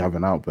 And if you have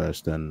an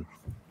outburst, then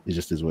it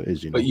just is what it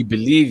is, you know. But you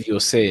believe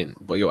you're sane,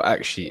 but you're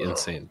actually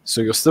insane.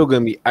 So you're still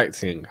going to be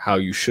acting how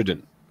you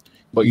shouldn't.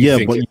 But you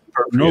think but it's you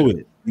won't know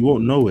it. You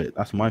won't know it.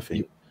 That's my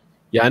thing.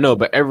 Yeah, I know.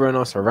 But everyone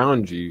else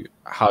around you,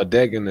 how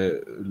they're going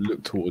to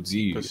look towards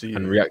you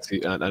and react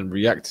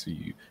to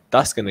you,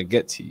 that's going to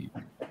get to you.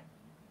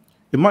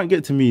 It might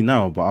get to me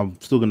now, but I'm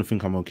still going to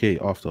think I'm okay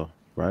after,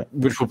 right?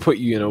 Which will put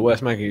you in a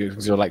worse market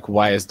because you're like,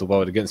 why is the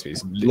world against me?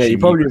 It's Yeah, you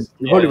probably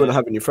wouldn't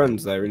have any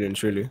friends there, really and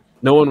truly.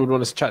 No one would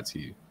want to chat to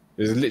you.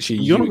 There's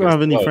literally You're not going to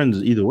have any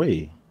friends either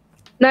way.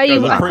 No, I I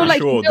feel pretty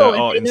like sure you there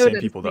will are if they know insane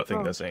that people that it's think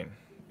wrong. they're sane.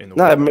 In the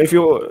No, world. I mean, if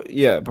you're,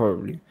 yeah,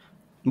 probably.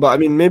 But I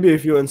mean, maybe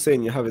if you're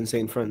insane, you have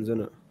insane friends,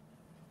 innit?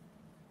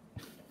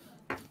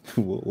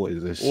 What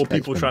is this? Or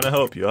people trying to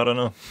help you. I don't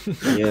know.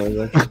 Yeah,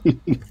 exactly.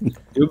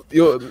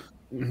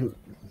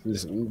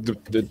 Listen,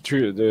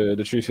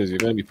 the truth is you're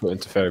going to be put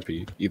into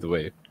therapy either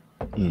way,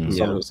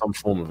 some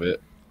form of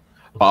it.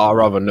 But I'd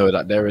rather know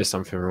that there is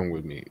something wrong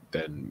with me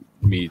than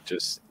me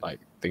just like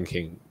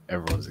thinking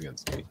everyone's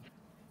against me.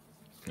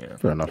 Yeah,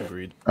 Fair enough.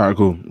 Agreed. All right,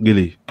 cool.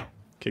 Gilly,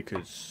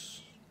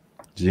 Kickers.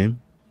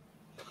 Jim,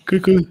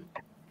 Cuckoo,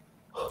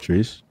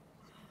 Trace.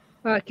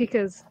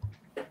 Kickers.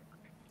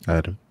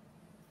 Adam.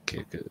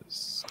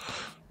 Kickers.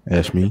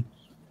 Ash me.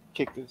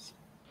 Kickers.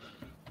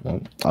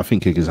 Well, I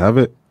think kickers have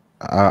it.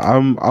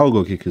 I'll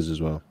go kickers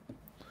as well.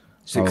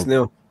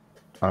 6-0.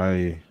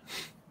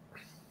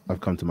 I've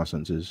come to my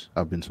senses.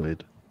 I've been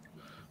swayed,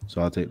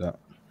 so I'll take that.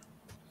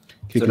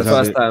 So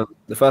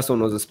the first one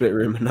was a split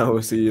room, and now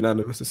it's a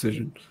unanimous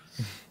decision.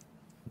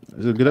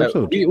 It's a good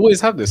episode. We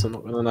always have this. I'm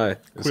not gonna lie.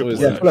 It's always,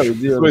 Yeah, I feel like we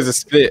do. it's always a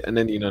split and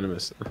then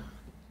unanimous.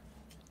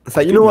 It's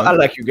like, you know what? I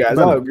like you guys.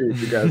 I agree with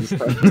you guys.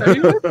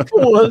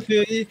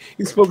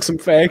 He spoke some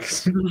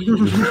facts.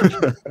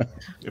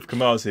 If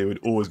Kamal's here, we'd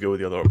always go with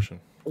the other option.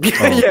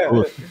 Yeah.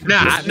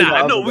 Nah,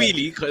 not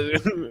really.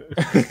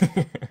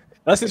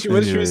 That's actually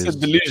when she said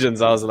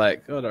delusions. I was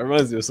like, oh, that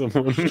reminds me of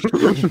someone.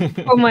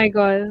 Oh my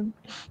god.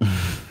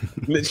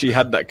 Literally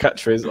had that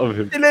catchphrase of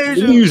him.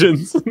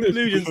 Delusions.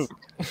 Delusions.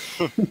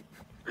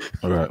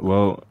 All right.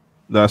 Well,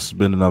 that's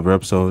been another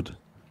episode.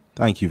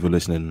 Thank you for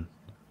listening.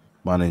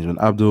 My name's been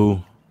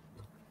Abdul.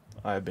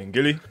 I've been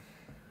Gilly.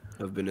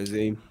 I've been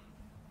Azim.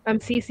 I'm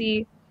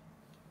Cece.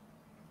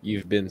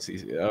 You've been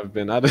CC. I've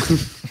been Adam.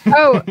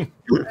 Oh.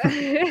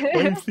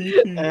 And this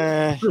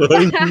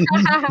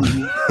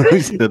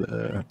was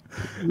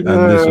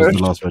the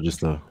last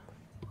register.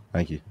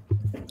 Thank you.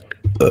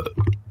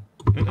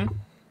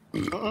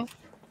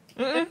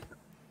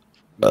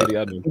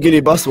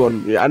 Giddy bus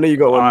one. Yeah, I know you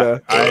got one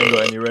there. I ain't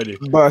got any ready.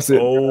 Bus it.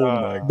 Oh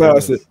my god.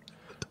 Bus it.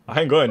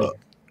 I ain't got any.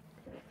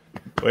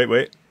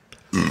 Wait.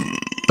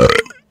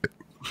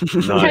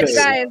 Nice.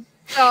 Guys,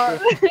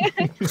 stop.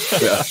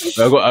 Yeah,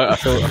 I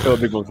feel a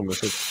big one coming.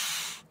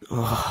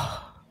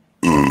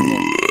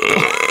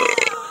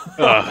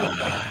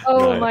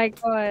 Oh my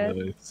god.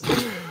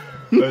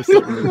 No,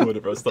 stop the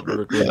recording, bro. Stop the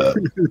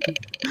recording.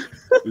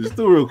 It's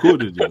still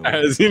recorded, you know.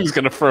 Azim's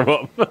gonna throw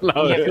up. Yeah,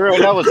 for real,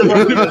 that was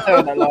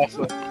that last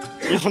one.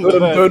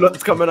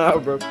 Donuts coming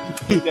out, bro.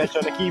 You guys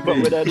trying to keep up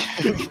with that.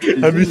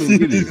 Have you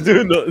seen these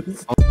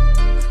donuts?